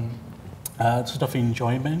sort of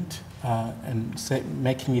enjoyment and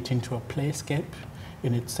making it into a playscape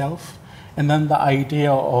in itself. And then the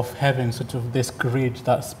idea of having sort of this grid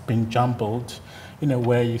that's been jumbled,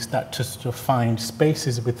 where you start to sort of find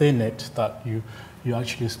spaces within it that you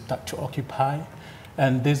actually start to occupy.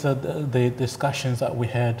 And these are the discussions that we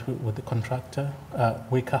had with the contractor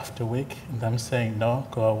week after week, and them saying, no,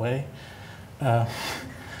 go away.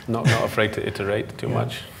 Not afraid to iterate too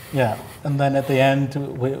much. Yeah, and then at the end,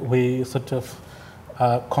 we sort of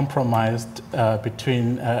compromised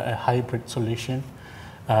between a hybrid solution.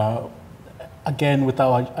 Again, with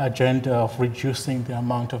our agenda of reducing the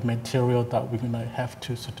amount of material that we're going to have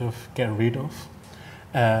to sort of get rid of.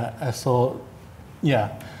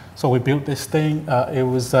 So we built this thing. It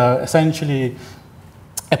was essentially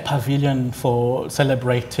a pavilion for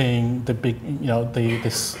celebrating the big,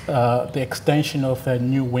 the extension of a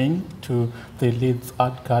new wing to the Leeds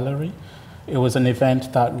Art Gallery. It was an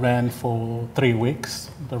event that ran for 3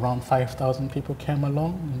 weeks. Around 5,000 people came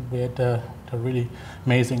along, and we had a really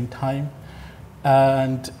amazing time.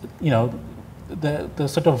 And the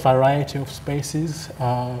sort of variety of spaces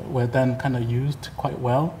were then kind of used quite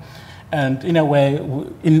well. And in a way,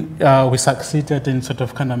 we succeeded in sort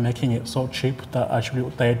of kind of making it so cheap that actually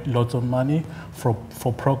they had lots of money for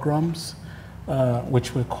programs,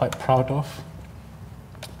 which we're quite proud of.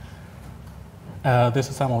 This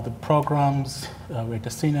is some of the programs. We're at the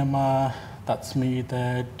cinema. That's me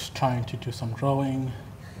there trying to do some drawing.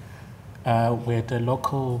 We're at the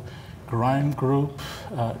local grime group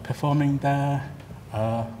performing there.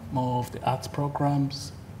 More of the arts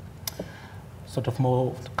programs. Sort of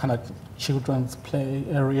more kind of children's play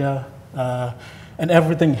area. And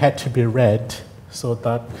everything had to be read, so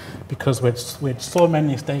that, because with so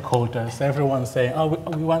many stakeholders, everyone's saying, oh,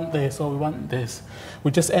 we want this, or we want this.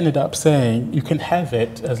 We just ended up saying, you can have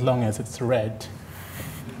it as long as it's read.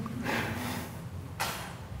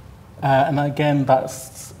 And again,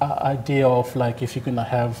 that's an idea of if you're gonna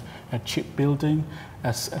have a cheap building,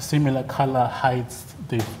 a similar color hides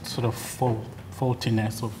the sort of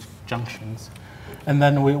faultiness of junctions. And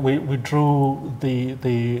then we drew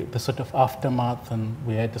the sort of aftermath, and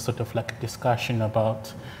we had a sort of discussion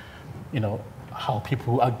about, how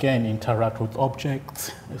people again interact with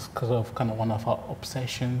objects. It's because of kind of one of our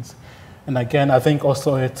obsessions. And again, I think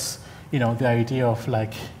also it's, the idea of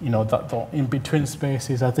that the in-between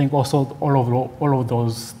spaces. I think also all of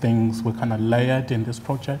those things were kind of layered in this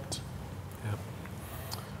project.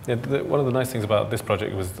 Yeah, one of the nice things about this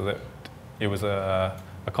project was that it was a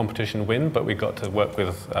competition win, but we got to work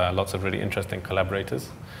with lots of really interesting collaborators.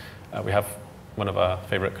 We have one of our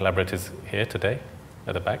favorite collaborators here today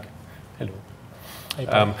at the back. Hello.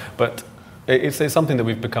 But it's something that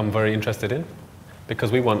we've become very interested in.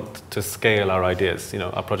 because we want to scale our ideas. You know,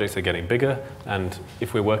 our projects are getting bigger, and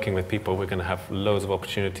if we're working with people, we're going to have loads of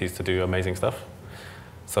opportunities to do amazing stuff.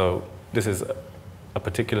 So this is a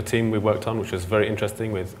particular team we worked on, which was very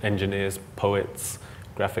interesting, with engineers, poets,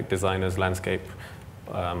 graphic designers, landscape,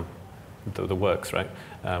 the works, right?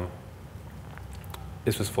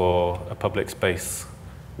 This was for a public space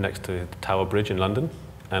next to the Tower Bridge in London,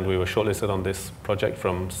 and we were shortlisted on this project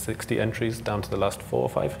from 60 entries down to the last 4 or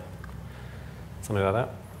 5, something like that.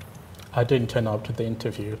 I didn't turn up to the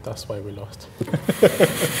interview, that's why we lost.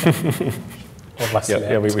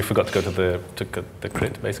 Yeah, we forgot to go to the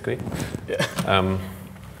crit, basically. Yeah.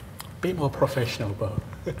 Be more professional, Bo.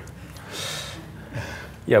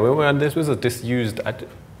 Yeah, and this was a disused,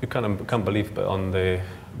 you can't believe, but on the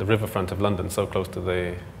riverfront of London, so close to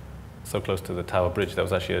the Tower Bridge, there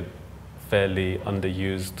was actually a fairly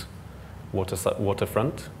underused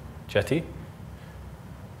waterfront jetty.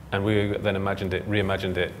 And we then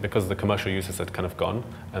reimagined it, because the commercial uses had kind of gone,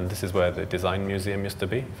 and this is where the design museum used to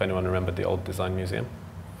be, if anyone remembered the old design museum.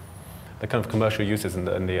 The kind of commercial uses and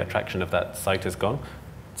the attraction of that site is gone.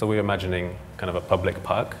 So we were imagining kind of a public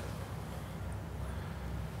park,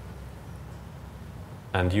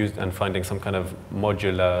 and finding some kind of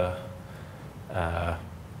modular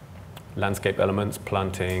landscape elements,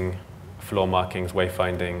 planting, floor markings,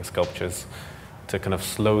 wayfinding, sculptures, to kind of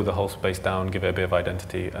slow the whole space down, give it a bit of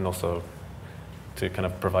identity, and also to kind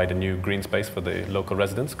of provide a new green space for the local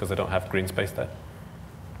residents, because they don't have green space there.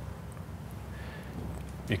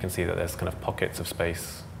 You can see that there's kind of pockets of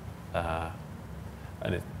space,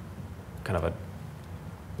 and it's kind of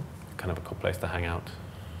a cool place to hang out,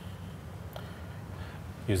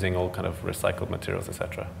 using all kind of recycled materials,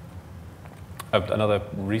 etc. Another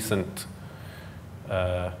recent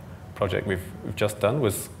project we've just done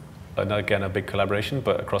was, again, a big collaboration,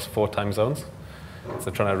 but across 4 time zones.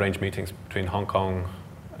 So trying to arrange meetings between Hong Kong,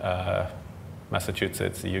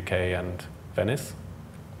 Massachusetts, the UK, and Venice.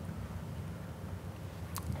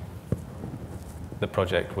 The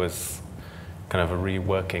project was kind of a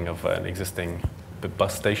reworking of an existing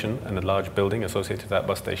bus station and a large building associated with that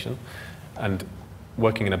bus station. And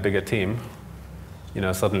working in a bigger team, you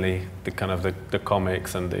know, suddenly the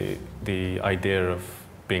comics and the idea of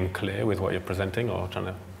being clear with what you're presenting, or trying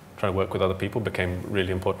to work with other people, became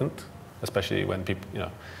really important, especially when people, you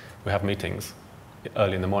know, we have meetings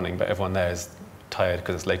early in the morning, but everyone there is tired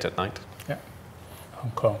because it's late at night. Yeah.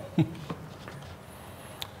 Hong Kong.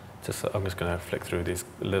 I'm just going to flick through these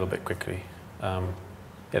a little bit quickly. Yeah,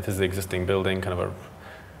 this is the existing building, kind of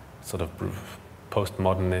a sort of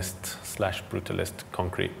postmodernist / brutalist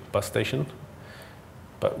concrete bus station.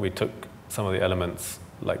 But we took some of the elements,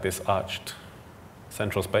 like this arched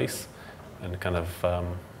central space, and kind of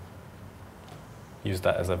used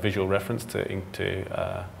that as a visual reference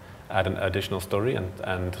to add an additional story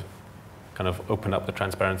and kind of open up the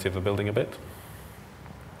transparency of the building a bit.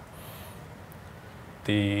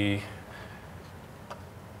 The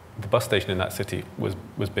bus station in that city was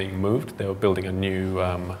being moved. They were building a new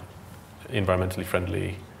environmentally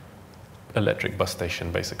friendly electric bus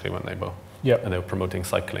station, basically, when they were. Yep. And they were promoting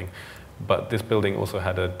cycling. But this building also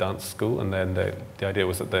had a dance school, and then the idea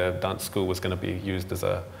was that the dance school was going to be used as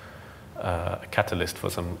a catalyst for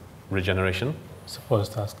some regeneration. Suppose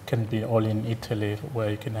that can be all in Italy, where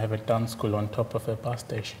you can have a dance school on top of a bus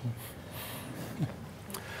station.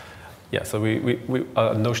 Yeah, so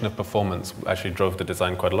our notion of performance actually drove the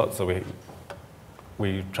design quite a lot. So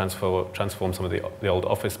we transformed some of the old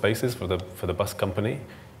office spaces for the bus company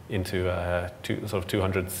into a sort of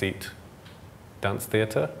 200-seat dance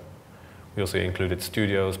theatre. We also included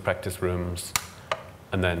studios, practice rooms,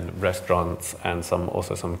 and then restaurants, and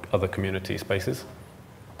also some other community spaces.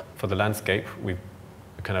 For the landscape, we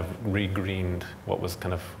kind of re-greened what was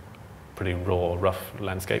kind of pretty raw, rough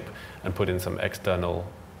landscape, and put in some external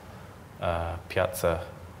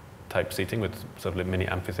piazza-type seating with sort of mini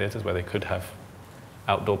amphitheatres where they could have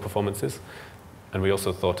outdoor performances. And we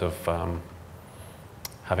also thought of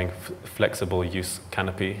having flexible use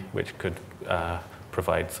canopy, which could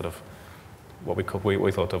provide sort of what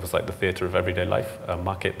we thought of as like the theatre of everyday life, a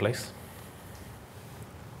marketplace.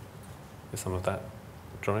 Here's some of that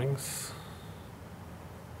drawings.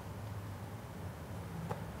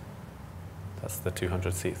 That's the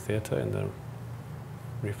 200-seat theatre in the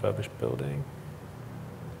refurbished building.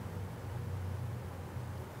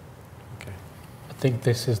 Okay. I think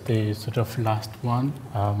this is the sort of last one.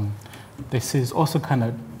 This is also kind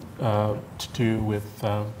of to do with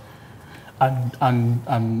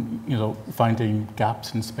you know, finding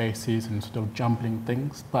gaps in spaces and sort of jumbling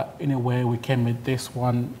things. But in a way, we came with this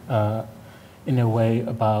one in a way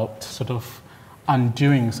about sort of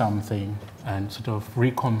undoing something and sort of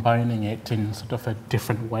recombining it in sort of a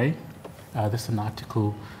different way. This is an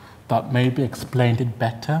article that maybe explained it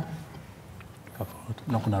better. I'm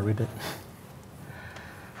not going to read it.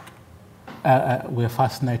 We're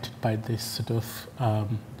fascinated by this sort of,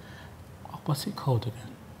 what's it called again?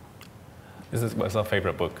 It's our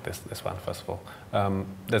favorite book, this one, first of all.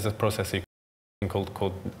 There's a process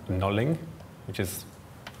called nulling, which is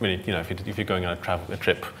really, you know, if you're going on a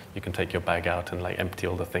trip, you can take your bag out and like empty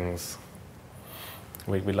all the things.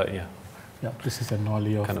 We like, yeah. Yeah, this is a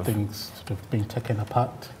nollie of things sort of being taken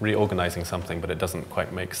apart. Reorganizing something, but it doesn't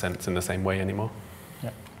quite make sense in the same way anymore. Yeah.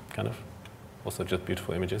 Kind of. Also just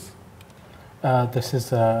beautiful images. This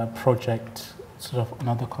is a project, sort of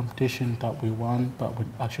another competition that we won, but we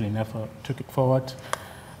actually never took it forward.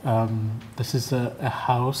 This is a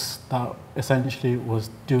house that essentially was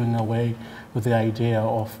doing away with the idea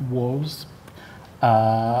of walls,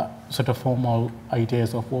 sort of formal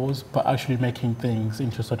ideas of walls, but actually making things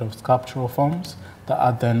into sort of sculptural forms that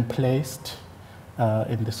are then placed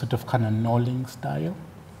in this sort of kind of knolling style.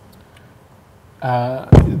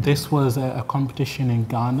 This was a competition in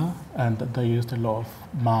Ghana, and they used a lot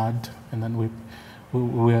of mud, and then we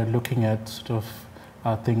were looking at sort of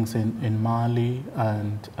things in Mali,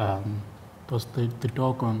 and those the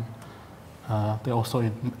Dogon, they're also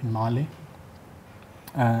in Mali.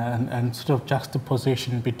 And sort of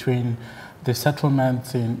juxtaposition between the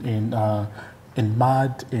settlements in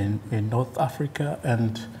mud in North Africa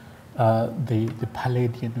and the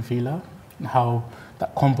Palladian villa, and how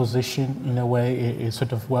that composition in a way is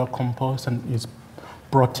sort of well composed and is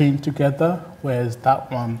brought in together, whereas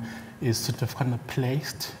that one is sort of kind of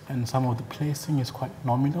placed, and some of the placing is quite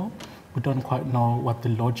nominal. We don't quite know what the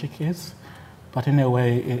logic is, but in a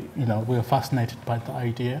way, you know, we're fascinated by the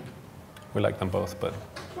idea. We like them both, but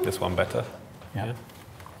this one better. Yeah.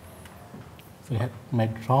 So we had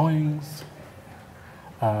made drawings,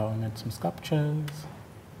 we made some sculptures,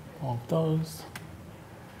 all of those.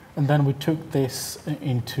 And then we took this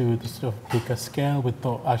into the sort of bigger scale. We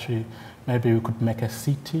thought actually maybe we could make a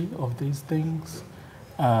city of these things.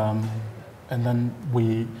 And then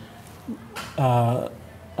we, I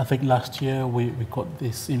think last year we got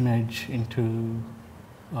this image into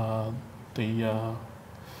the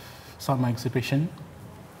summer exhibition.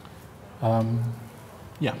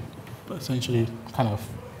 Yeah, but essentially kind of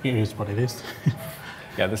it is what it is.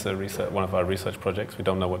 Yeah, this is one of our research projects. We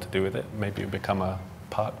don't know what to do with it. Maybe it'll become a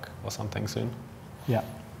park or something soon. Yeah.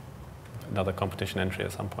 Another competition entry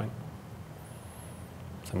at some point.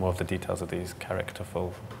 Some more of the details of these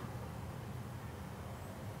characterful.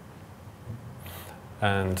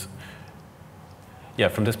 And yeah,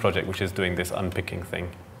 from this project, which is doing this unpicking thing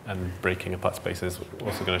and breaking apart spaces, we're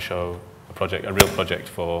also going to show a real project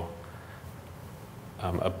for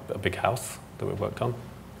a big house that we worked on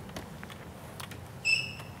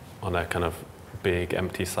a kind of big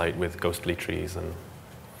empty site with ghostly trees. And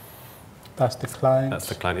that's the client. That's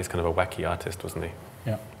the client. He's kind of a wacky artist, wasn't he?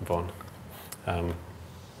 Yeah. Vaughan.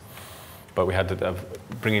 But we had to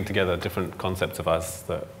bringing together different concepts of us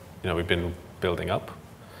that, you know, we've been building up,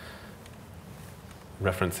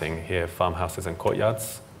 referencing here farmhouses and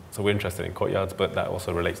courtyards. So we're interested in courtyards, but that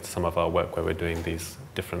also relates to some of our work where we're doing these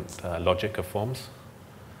different logic of forms.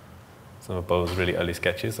 Some of Beau's really early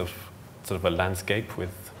sketches of sort of a landscape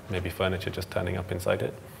with maybe furniture just turning up inside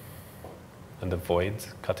it, and the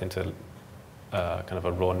voids cut into kind of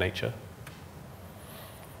a raw nature.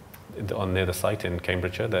 Near the site in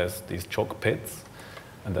Cambridgeshire, there's these chalk pits,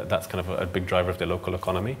 and that's kind of a big driver of the local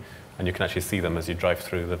economy, and you can actually see them as you drive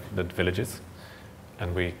through the villages.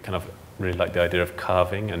 And we kind of really like the idea of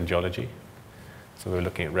carving and geology. So we were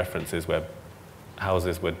looking at references where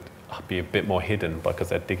houses would be a bit more hidden because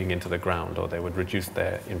they're digging into the ground, or they would reduce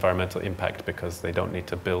their environmental impact because they don't need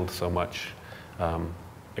to build so much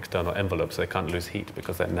external envelope, so they can't lose heat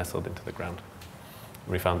because they're nestled into the ground.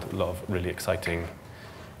 We found a lot of really exciting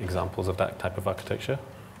examples of that type of architecture,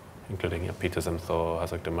 including Peter Zumthor,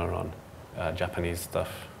 Herzog de Meuron, Japanese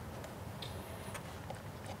stuff.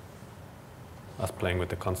 Us playing with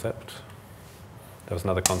the concept. There was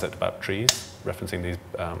another concept about trees, referencing these,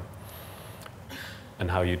 and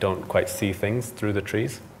how you don't quite see things through the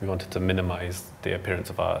trees. We wanted to minimize the appearance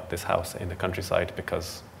of this house in the countryside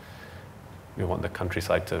because we want the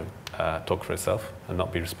countryside to talk for itself and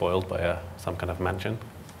not be spoiled by some kind of mansion.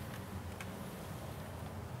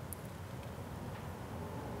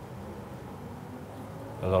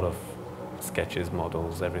 A lot of sketches,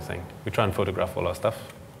 models, everything. We try and photograph all our stuff,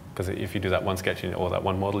 because if you do that one sketch or that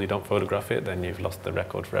one model, you don't photograph it, then you've lost the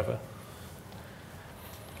record forever.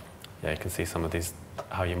 Yeah, you can see some of these,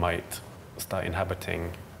 how you might start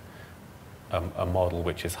inhabiting a model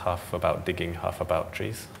which is half about digging, half about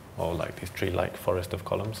trees, or like these tree-like forest of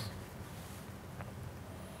columns.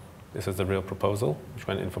 This is the real proposal, which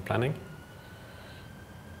went in for planning.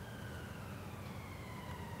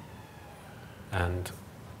 And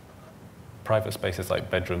private spaces like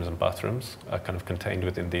bedrooms and bathrooms are kind of contained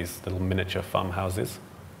within these little miniature farmhouses.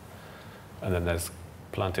 And then there's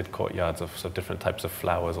planted courtyards of different types of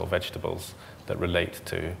flowers or vegetables that relate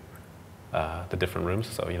to the different rooms.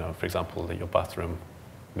 So, you know, for example, your bathroom,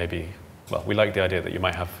 maybe, well, we like the idea that you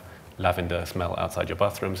might have lavender smell outside your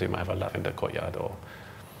bathroom, so you might have a lavender courtyard, or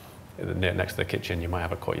next to the kitchen, you might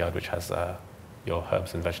have a courtyard which has your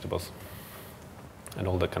herbs and vegetables. And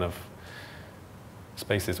all the kind of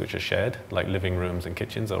spaces which are shared, like living rooms and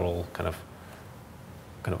kitchens, are all kind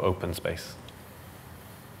of open space.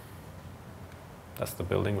 That's the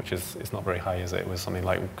building, which is, it's not very high, is it? It was something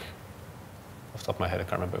like, off the top of my head, I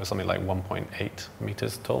can't remember, it was something like 1.8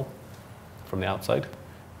 meters tall from the outside,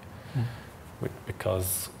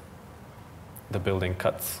 because the building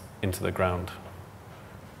cuts into the ground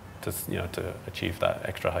to, you know, to achieve that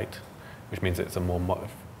extra height, which means it's a more,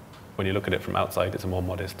 when you look at it from outside, it's a more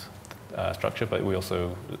modest structure, but we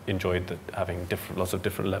also enjoyed having lots of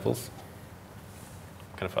different levels,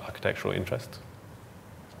 kind of for architectural interest.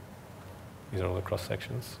 These are all the cross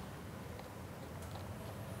sections.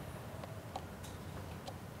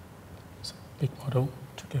 It's a big model.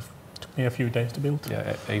 Took me a few days to build.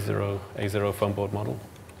 Yeah, A0 foam board model.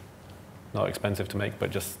 Not expensive to make,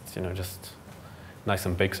 but just, you know, just nice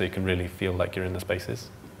and big, so you can really feel like you're in the spaces.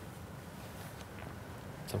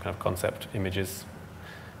 Some kind of concept images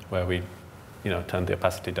where we, you know, turned the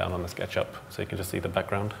opacity down on the SketchUp so you can just see the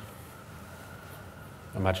background.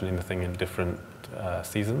 Imagining the thing in different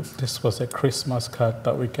seasons. This was a Christmas card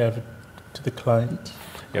that we gave to the client.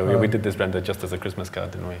 Yeah, we did this render just as a Christmas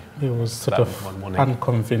card, didn't we? He was sort of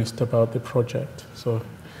unconvinced about the project, so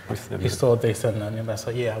he saw this and then I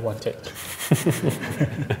said, yeah, I want it.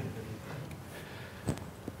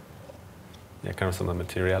 Yeah, kind of some of the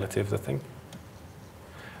materiality of the thing.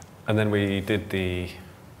 And then we did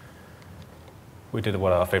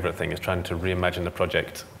what our favorite thing is, trying to reimagine the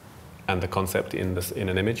project and the concept in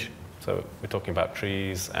an image. So we're talking about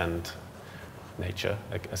trees and nature,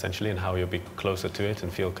 essentially, and how you'll be closer to it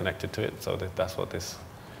and feel connected to it. So that's what this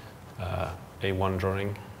A1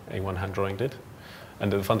 hand drawing did.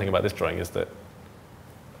 And the fun thing about this drawing is that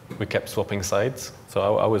we kept swapping sides.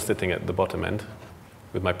 So I was sitting at the bottom end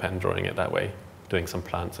with my pen drawing it that way, doing some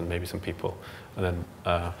plants and maybe some people. And then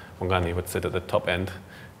Bongani would sit at the top end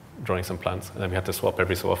drawing some plants. And then we had to swap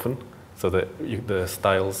every so often so that the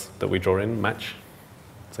styles that we draw in match.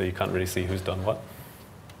 So you can't really see who's done what.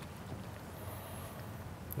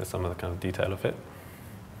 There's some of the kind of detail of it.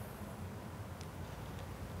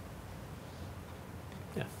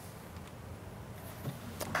 Yeah.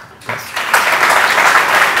 Yes.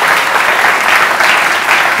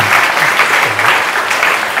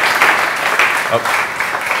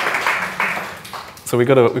 So we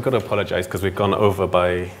got to apologize because we've gone over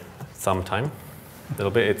by some time, a little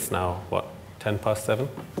bit. It's now, what, 7:10?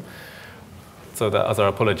 So that, as our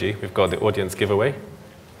apology, we've got the audience giveaway.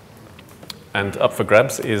 And up for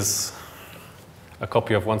grabs is a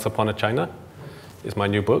copy of Once Upon a China. It's my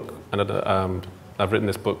new book. And I've written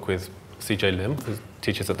this book with CJ Lim, who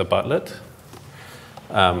teaches at the Bartlett.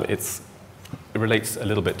 It relates a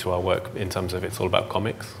little bit to our work in terms of it's all about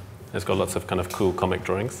comics. It's got lots of kind of cool comic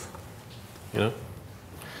drawings, you know?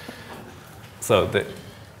 So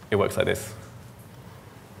it works like this.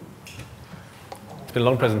 It's been a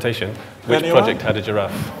long presentation. Which project had a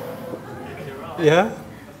giraffe? Yeah?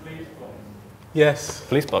 Yes.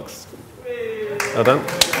 Police box. Well done. I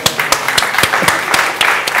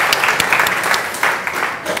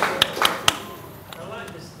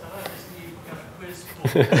like this new kind of quiz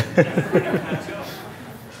format.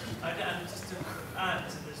 And just to add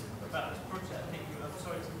to this about this project, I think I'm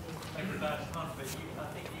sorry to make a bad pun, but I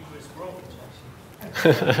think you was wrong,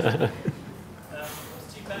 actually.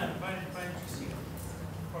 It's too bad. Very interesting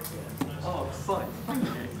project. Oh, fine. Thank you.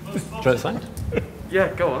 Do you want it signed? Yeah,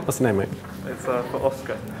 go on. What's the name, mate? It's for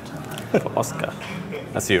Oscar. For Oscar.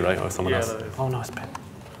 That's you, right? Or someone else? That is. Oh, no, it's Ben.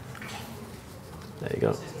 There you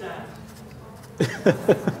go.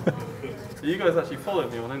 You guys actually follow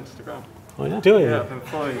me on Instagram. Oh, yeah? Do you? Yeah, I've been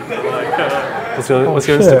following you for like... What's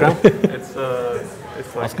your Instagram?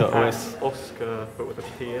 It's like Oscar OS. Oscar, but with a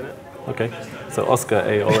P in it. Okay. So Oscar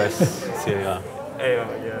AOSCAR.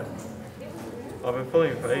 Yeah. I've been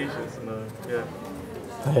following you for ages, and yeah.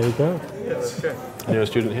 There you go. Yeah, that's good. And you're a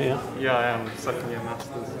student here, yeah? Yeah, I am. Second year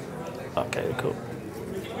masters. Okay, cool.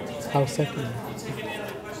 How second?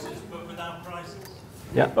 But without prizes.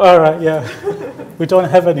 Yeah. All right, yeah. We don't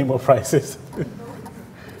have any more prizes. Any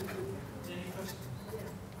questions?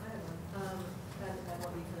 And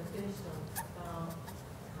what we kind of finished on about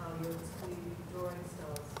how your two drawing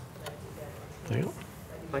styles play together. There you go.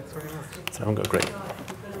 Thanks very much. So I'm got great. You've got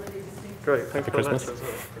a really distinct. Great, thanks For very much Christmas. as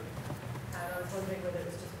well. And I was wondering whether it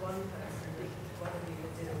was just one person, one of you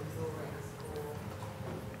that did all the drawings, or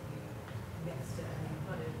you mixed it and you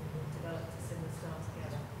kind of developed a similar style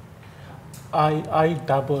together. I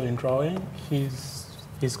dabble in drawing. He's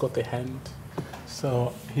got the hand.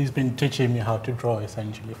 So he's been teaching me how to draw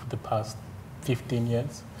essentially for the past 15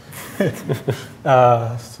 years.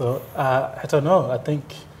 I don't know. I think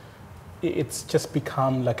it's just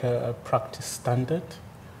become like a practice standard.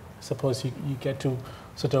 I suppose you get to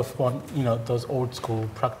sort of want, those old school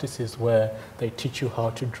practices where they teach you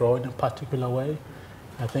how to draw in a particular way.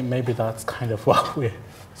 I think maybe that's kind of what we're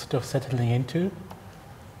sort of settling into.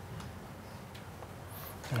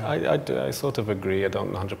 I sort of agree. I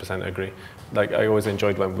don't 100% agree. Like, I always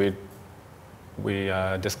enjoyed when we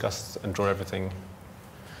discuss and draw everything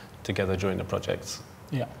together during the projects.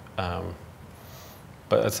 Yeah.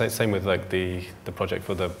 But I'd say same with like the project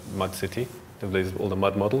for the mud city. There's all the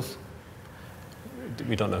mud models.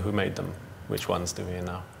 We don't know who made them. Which ones do we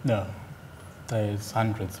now? No, there's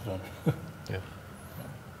hundreds of them. Yeah.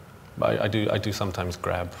 But I do sometimes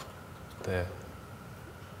grab the,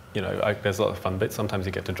 there's a lot of fun bits. Sometimes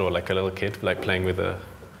you get to draw like a little kid, like playing with a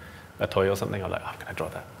toy or something. I'm like, I'm gonna draw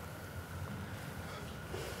that.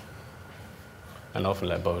 And often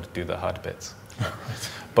let Bo do the hard bits.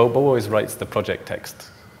 Bo always writes the project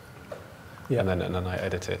text, Yeah. and then I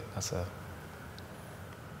edit it. That's a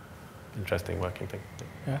interesting working thing.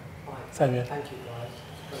 Yeah. Hi. Same here. Thank you, guys.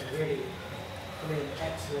 Really, an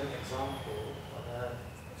excellent example of a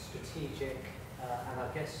strategic and I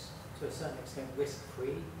guess to a certain extent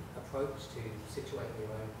risk-free approach to situating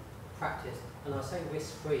your own practice. And I say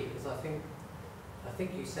risk-free because I think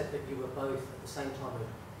you said that you were both at the same time of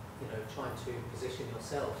trying to position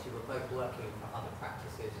yourselves. You were both working for other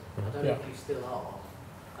practices. I don't know if you still are.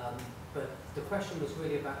 But the question was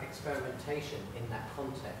really about experimentation in that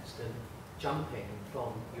context and jumping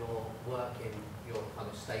from your work in your kind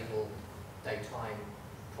of stable daytime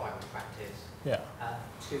private practice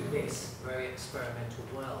to this very experimental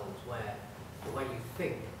world where the way you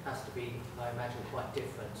think has to be, I imagine, quite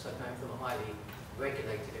different. So going from a highly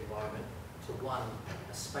regulated environment to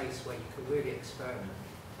a space where you can really experiment.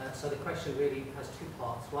 So the question really has two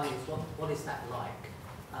parts. One is what is that like?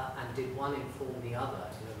 And did one inform the other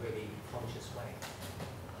in a really conscious way?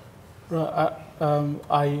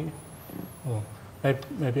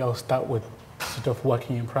 Maybe I'll start with sort of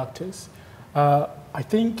working in practice. I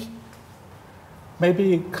think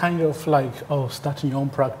maybe kind of like, starting your own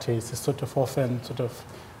practice is sort of often sort of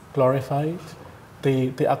glorified.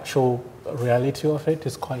 The actual reality of it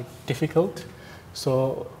is quite difficult.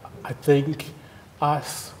 So I think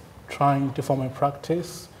us trying to form a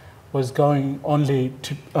practice was going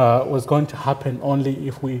to happen only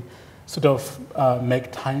if we sort of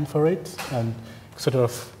make time for it and sort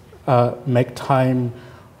of make time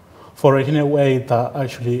for it in a way that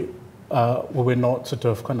actually we were not sort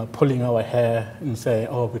of kind of pulling our hair and say,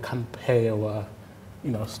 we can't pay our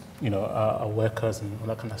our workers and all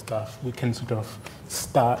that kind of stuff. We can sort of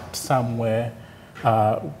start somewhere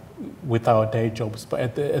with our day jobs, but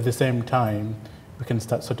at the same time, we can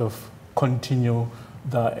start sort of continue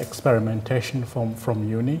the experimentation from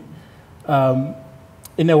uni.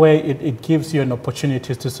 In a way, it gives you an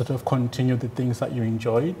opportunity to sort of continue the things that you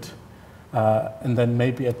enjoyed, and then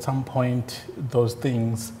maybe at some point those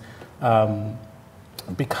things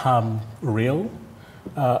become real.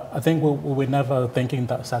 I think we're never thinking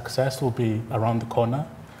that success will be around the corner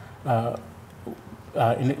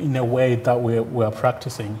in a way that we're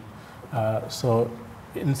practicing. So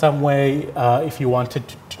in some way, if you wanted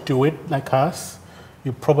to do it like us,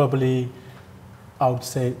 you probably, I would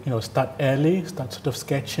say, start early, start sort of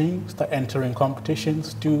sketching, start entering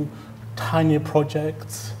competitions, do tiny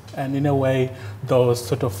projects, and in a way, those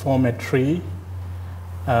sort of form a tree.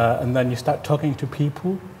 And then you start talking to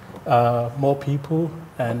people, more people,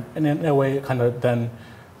 and in a way, it kind of then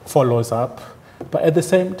follows up. But at the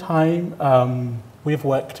same time, we've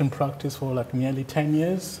worked in practice for like nearly 10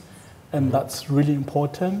 years, and that's really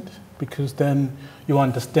important because then you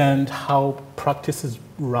understand how practices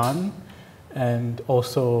run and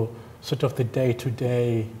also sort of the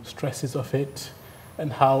day-to-day stresses of it,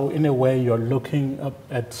 and how in a way you're looking up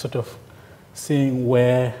at sort of seeing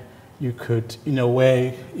where you could, in a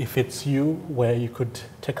way, if it's you, where you could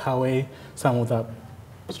take away some of that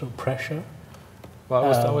sort of pressure.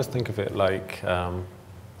 Well, I always think of it like,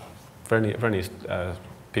 for any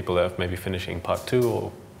people that are maybe finishing part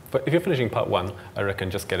 2, but if you're finishing part 1, I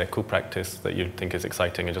reckon just get a cool practice that you think is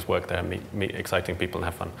exciting and just work there and meet exciting people and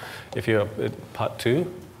have fun. If you're at part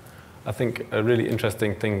 2, I think a really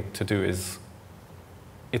interesting thing to do is,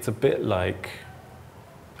 it's a bit like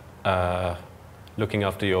looking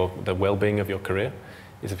after the well-being of your career,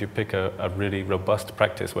 is if you pick a really robust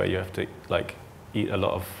practice where you have to like eat a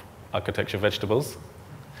lot of architecture vegetables,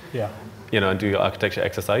 Yeah. and do your architecture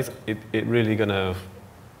exercise, it really gonna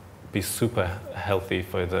be super healthy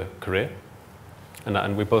for the career,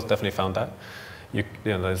 and we both definitely found that.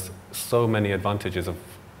 There's so many advantages of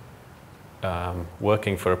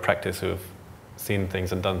working for a practice who have seen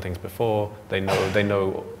things and done things before. They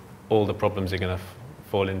know all the problems you're gonna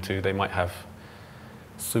fall into. They might have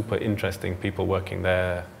super interesting people working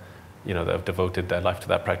there, that have devoted their life to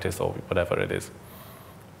that practice or whatever it is,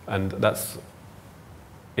 and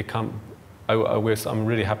I'm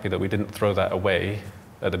really happy that we didn't throw that away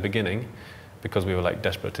at the beginning because we were like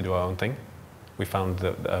desperate to do our own thing. We found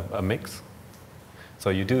a mix. So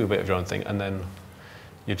you do a bit of your own thing, and then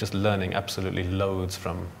you're just learning absolutely loads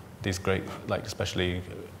from these great, like especially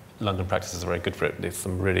London practices are very good for it. There's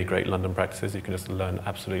some really great London practices. You can just learn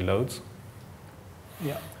absolutely loads.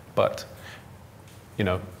 Yeah. But,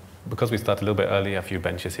 because we start a little bit early, a few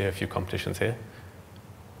benches here, a few competitions here,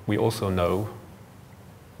 we also know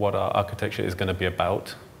what our architecture is going to be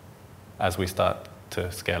about as we start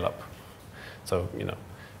to scale up. So,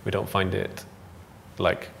 we don't find it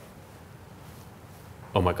like,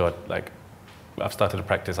 oh my God, like I've started a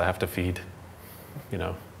practice, I have to feed,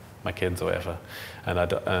 my kids or whatever, and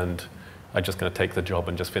I'm just going to take the job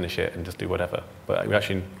and just finish it and just do whatever. But we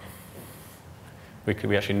actually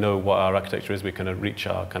know what our architecture is. We can reach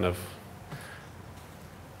our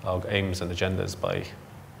our aims and agendas by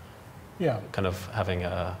kind of having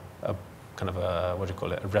a what do you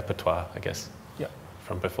call it, a repertoire, I guess,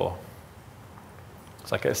 from before.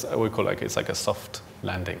 It's like we call it, it's like a soft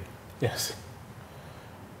landing. Yes.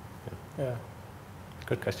 Yeah.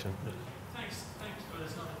 Good question. Thanks. Well,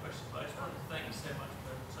 there's another question, but I just wanted to thank you so much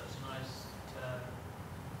for such a nice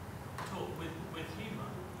talk with humour,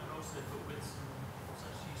 and also with some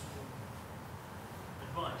such useful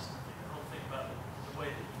advice. And I think the whole thing about the way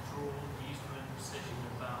that you draw, the useful precision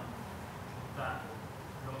about that,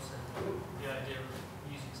 and also the idea of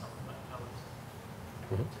using something like colours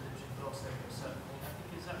to literally gloss over a certain thing. I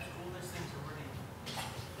think it's actually all those things are really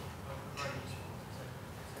very useful. So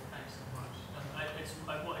thanks so much.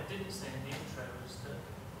 And what I didn't say in the intro was that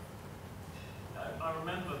I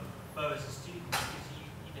remember Bo as a student, because you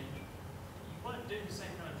weren't doing the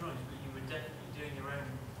same kind of drawings, but you were definitely doing your own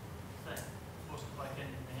thing. It wasn't like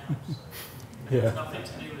anything else. So it was nothing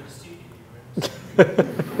to do with the studio you were in.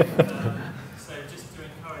 So just to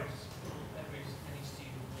encourage any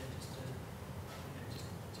student here just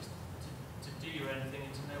to do your own thing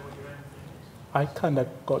and to know what your own thing is. I kind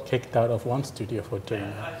of got kicked out of one studio for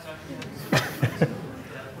doing that.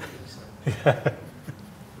 I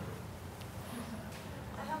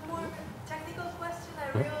have more of a technical question. I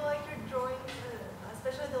really like your drawings,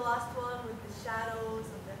 especially the last one with the shadows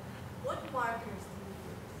and what markers do you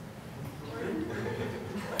use?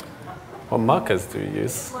 What markers do you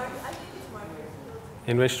use? I think it's markers.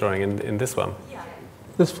 In which drawing? In this one? Yeah.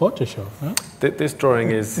 This Photoshop, huh? This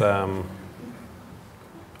drawing is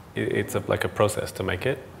it's like a process to make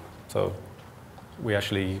it. So we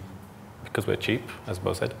actually, because we're cheap, as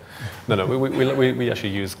Bo said. We actually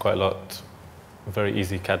use quite a lot of very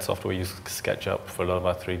easy CAD software. We use SketchUp for a lot of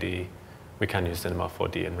our 3D. We can use Cinema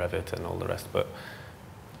 4D and Revit and all the rest, but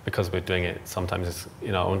because we're doing it sometimes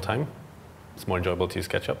in our own time, it's more enjoyable to use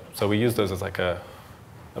SketchUp. So we use those as like a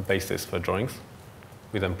basis for drawings.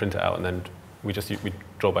 We then print it out and then we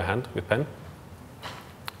draw by hand with pen.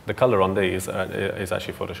 The color on these is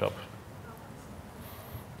actually Photoshop.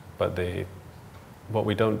 But what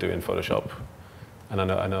we don't do in Photoshop, and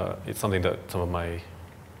I know it's something that some of my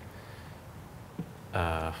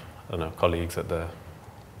colleagues at the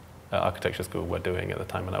architecture school were doing at the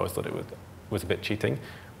time, and I always thought it was a bit cheating.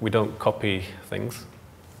 We don't copy things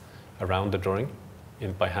around the drawing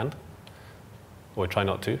by hand, or try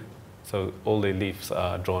not to. So all the leaves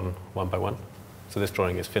are drawn one by one. So this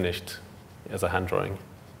drawing is finished as a hand drawing,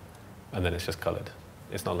 and then it's just colored.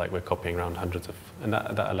 It's not like we're copying around hundreds of, and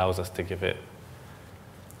that allows us to give it,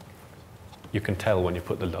 you can tell when you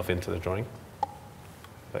put the love into the drawing.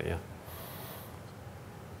 But yeah.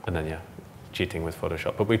 And then cheating with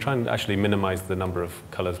Photoshop. But we try and actually minimize the number of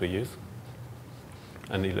colors we use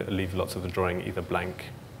and leave lots of the drawing either blank,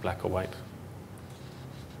 black or white.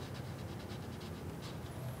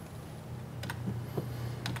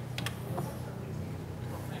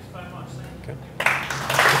 Thanks very much. Okay.